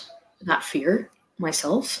had that fear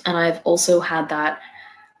myself, and I've also had that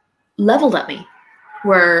leveled at me,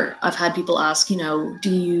 where I've had people ask, you know,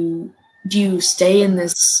 do you stay in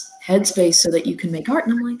this headspace so that you can make art?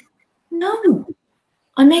 And I'm like, no,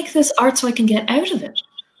 I make this art so I can get out of it.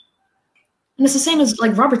 And it's the same as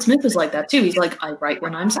like Robert Smith was like that too. He's like, I write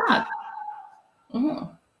when I'm sad.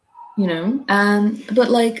 You know,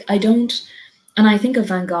 but like I don't, and I think of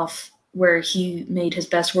Van Gogh, where he made his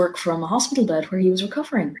best work from a hospital bed where he was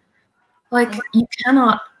recovering. Like you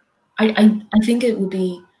cannot, I think it would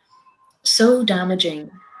be so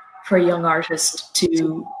damaging for a young artist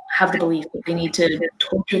to have the belief that they need to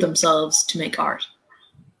torture themselves to make art.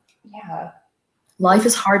 Yeah. Life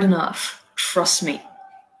is hard enough. Trust me.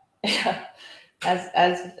 Yeah.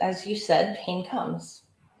 As you said, pain comes.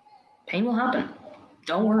 Pain will happen.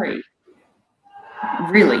 Don't worry.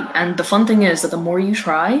 Really. And the fun thing is that the more you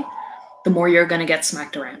try, the more you're going to get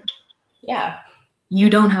smacked around. Yeah. You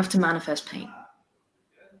don't have to manifest pain.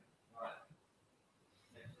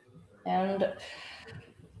 And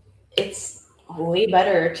it's way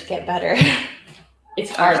better to get better.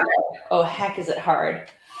 It's hard. Oh, heck, is it hard?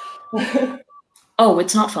 Oh,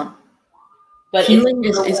 it's not fun. But healing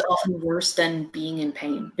is often worse than being in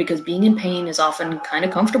pain, because being in pain is often kind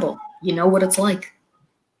of comfortable. You know what it's like.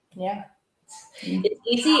 Yeah. It's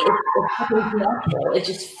easy. It's natural. It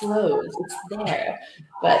just flows. It's there.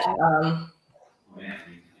 But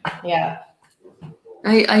yeah.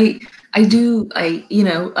 I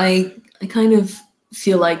kind of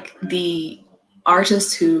feel like the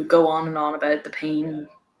artists who go on and on about the pain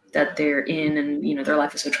that they're in, and, you know, their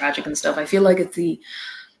life is so tragic and stuff, I feel like it's the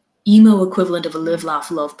emo equivalent of a Live,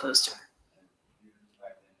 Laugh, Love poster.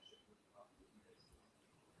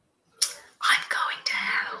 I'm going to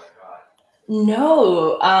hell.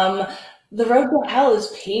 No, the road to hell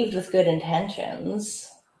is paved with good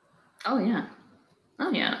intentions. Oh yeah,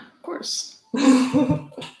 of course.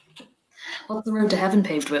 What's the road to heaven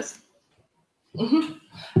paved with?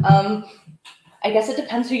 I guess it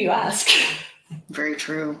depends who you ask. Very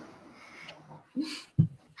true.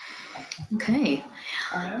 Okay,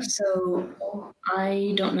 so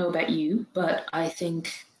I don't know about you, but I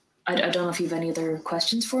think I don't know if you have any other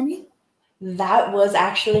questions for me. That was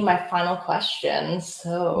actually my final question,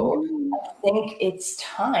 so I think it's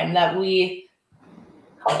time that we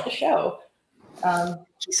call it a show. Thank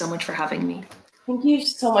you so much for having me. Thank you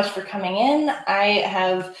so much for coming in. I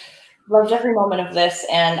have loved every moment of this,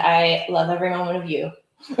 and I love every moment of you.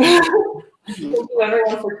 Thank you,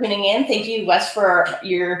 everyone, for tuning in. Thank you, Wes, for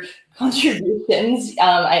your contributions.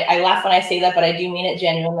 I laugh when I say that, but I do mean it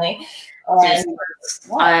genuinely.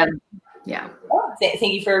 Yeah.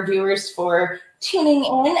 Thank you for our viewers for tuning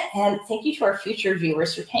in, and thank you to our future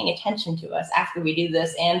viewers for paying attention to us after we do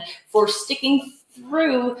this, and for sticking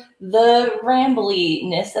through the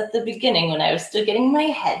rambliness at the beginning when I was still getting my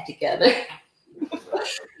head together.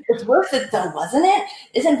 It's worth it though, wasn't it?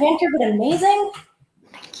 Isn't Vancouver amazing?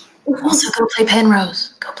 Thank you. Also, go play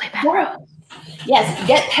Penrose. Go play Penrose. Yes,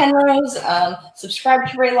 get Penrose. Subscribe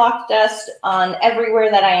to Ray Lockdust on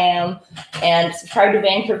everywhere that I am, and subscribe to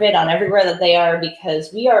Vancouver on everywhere that they are,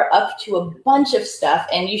 because we are up to a bunch of stuff,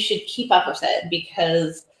 and you should keep up with it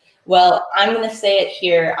because, well, I'm going to say it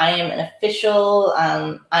here. I am an official.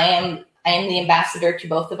 I am the ambassador to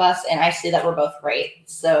both of us, and I say that we're both right.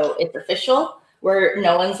 So it's official. Where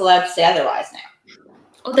no one's allowed to say otherwise now.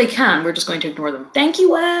 Oh, they can. We're just going to ignore them. Thank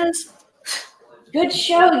you, Wes. Good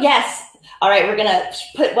show. Yes. All right, we're going to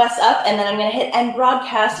put Wes up, and then I'm going to hit end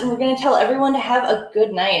broadcast, and we're going to tell everyone to have a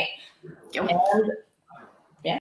good night. Yep. And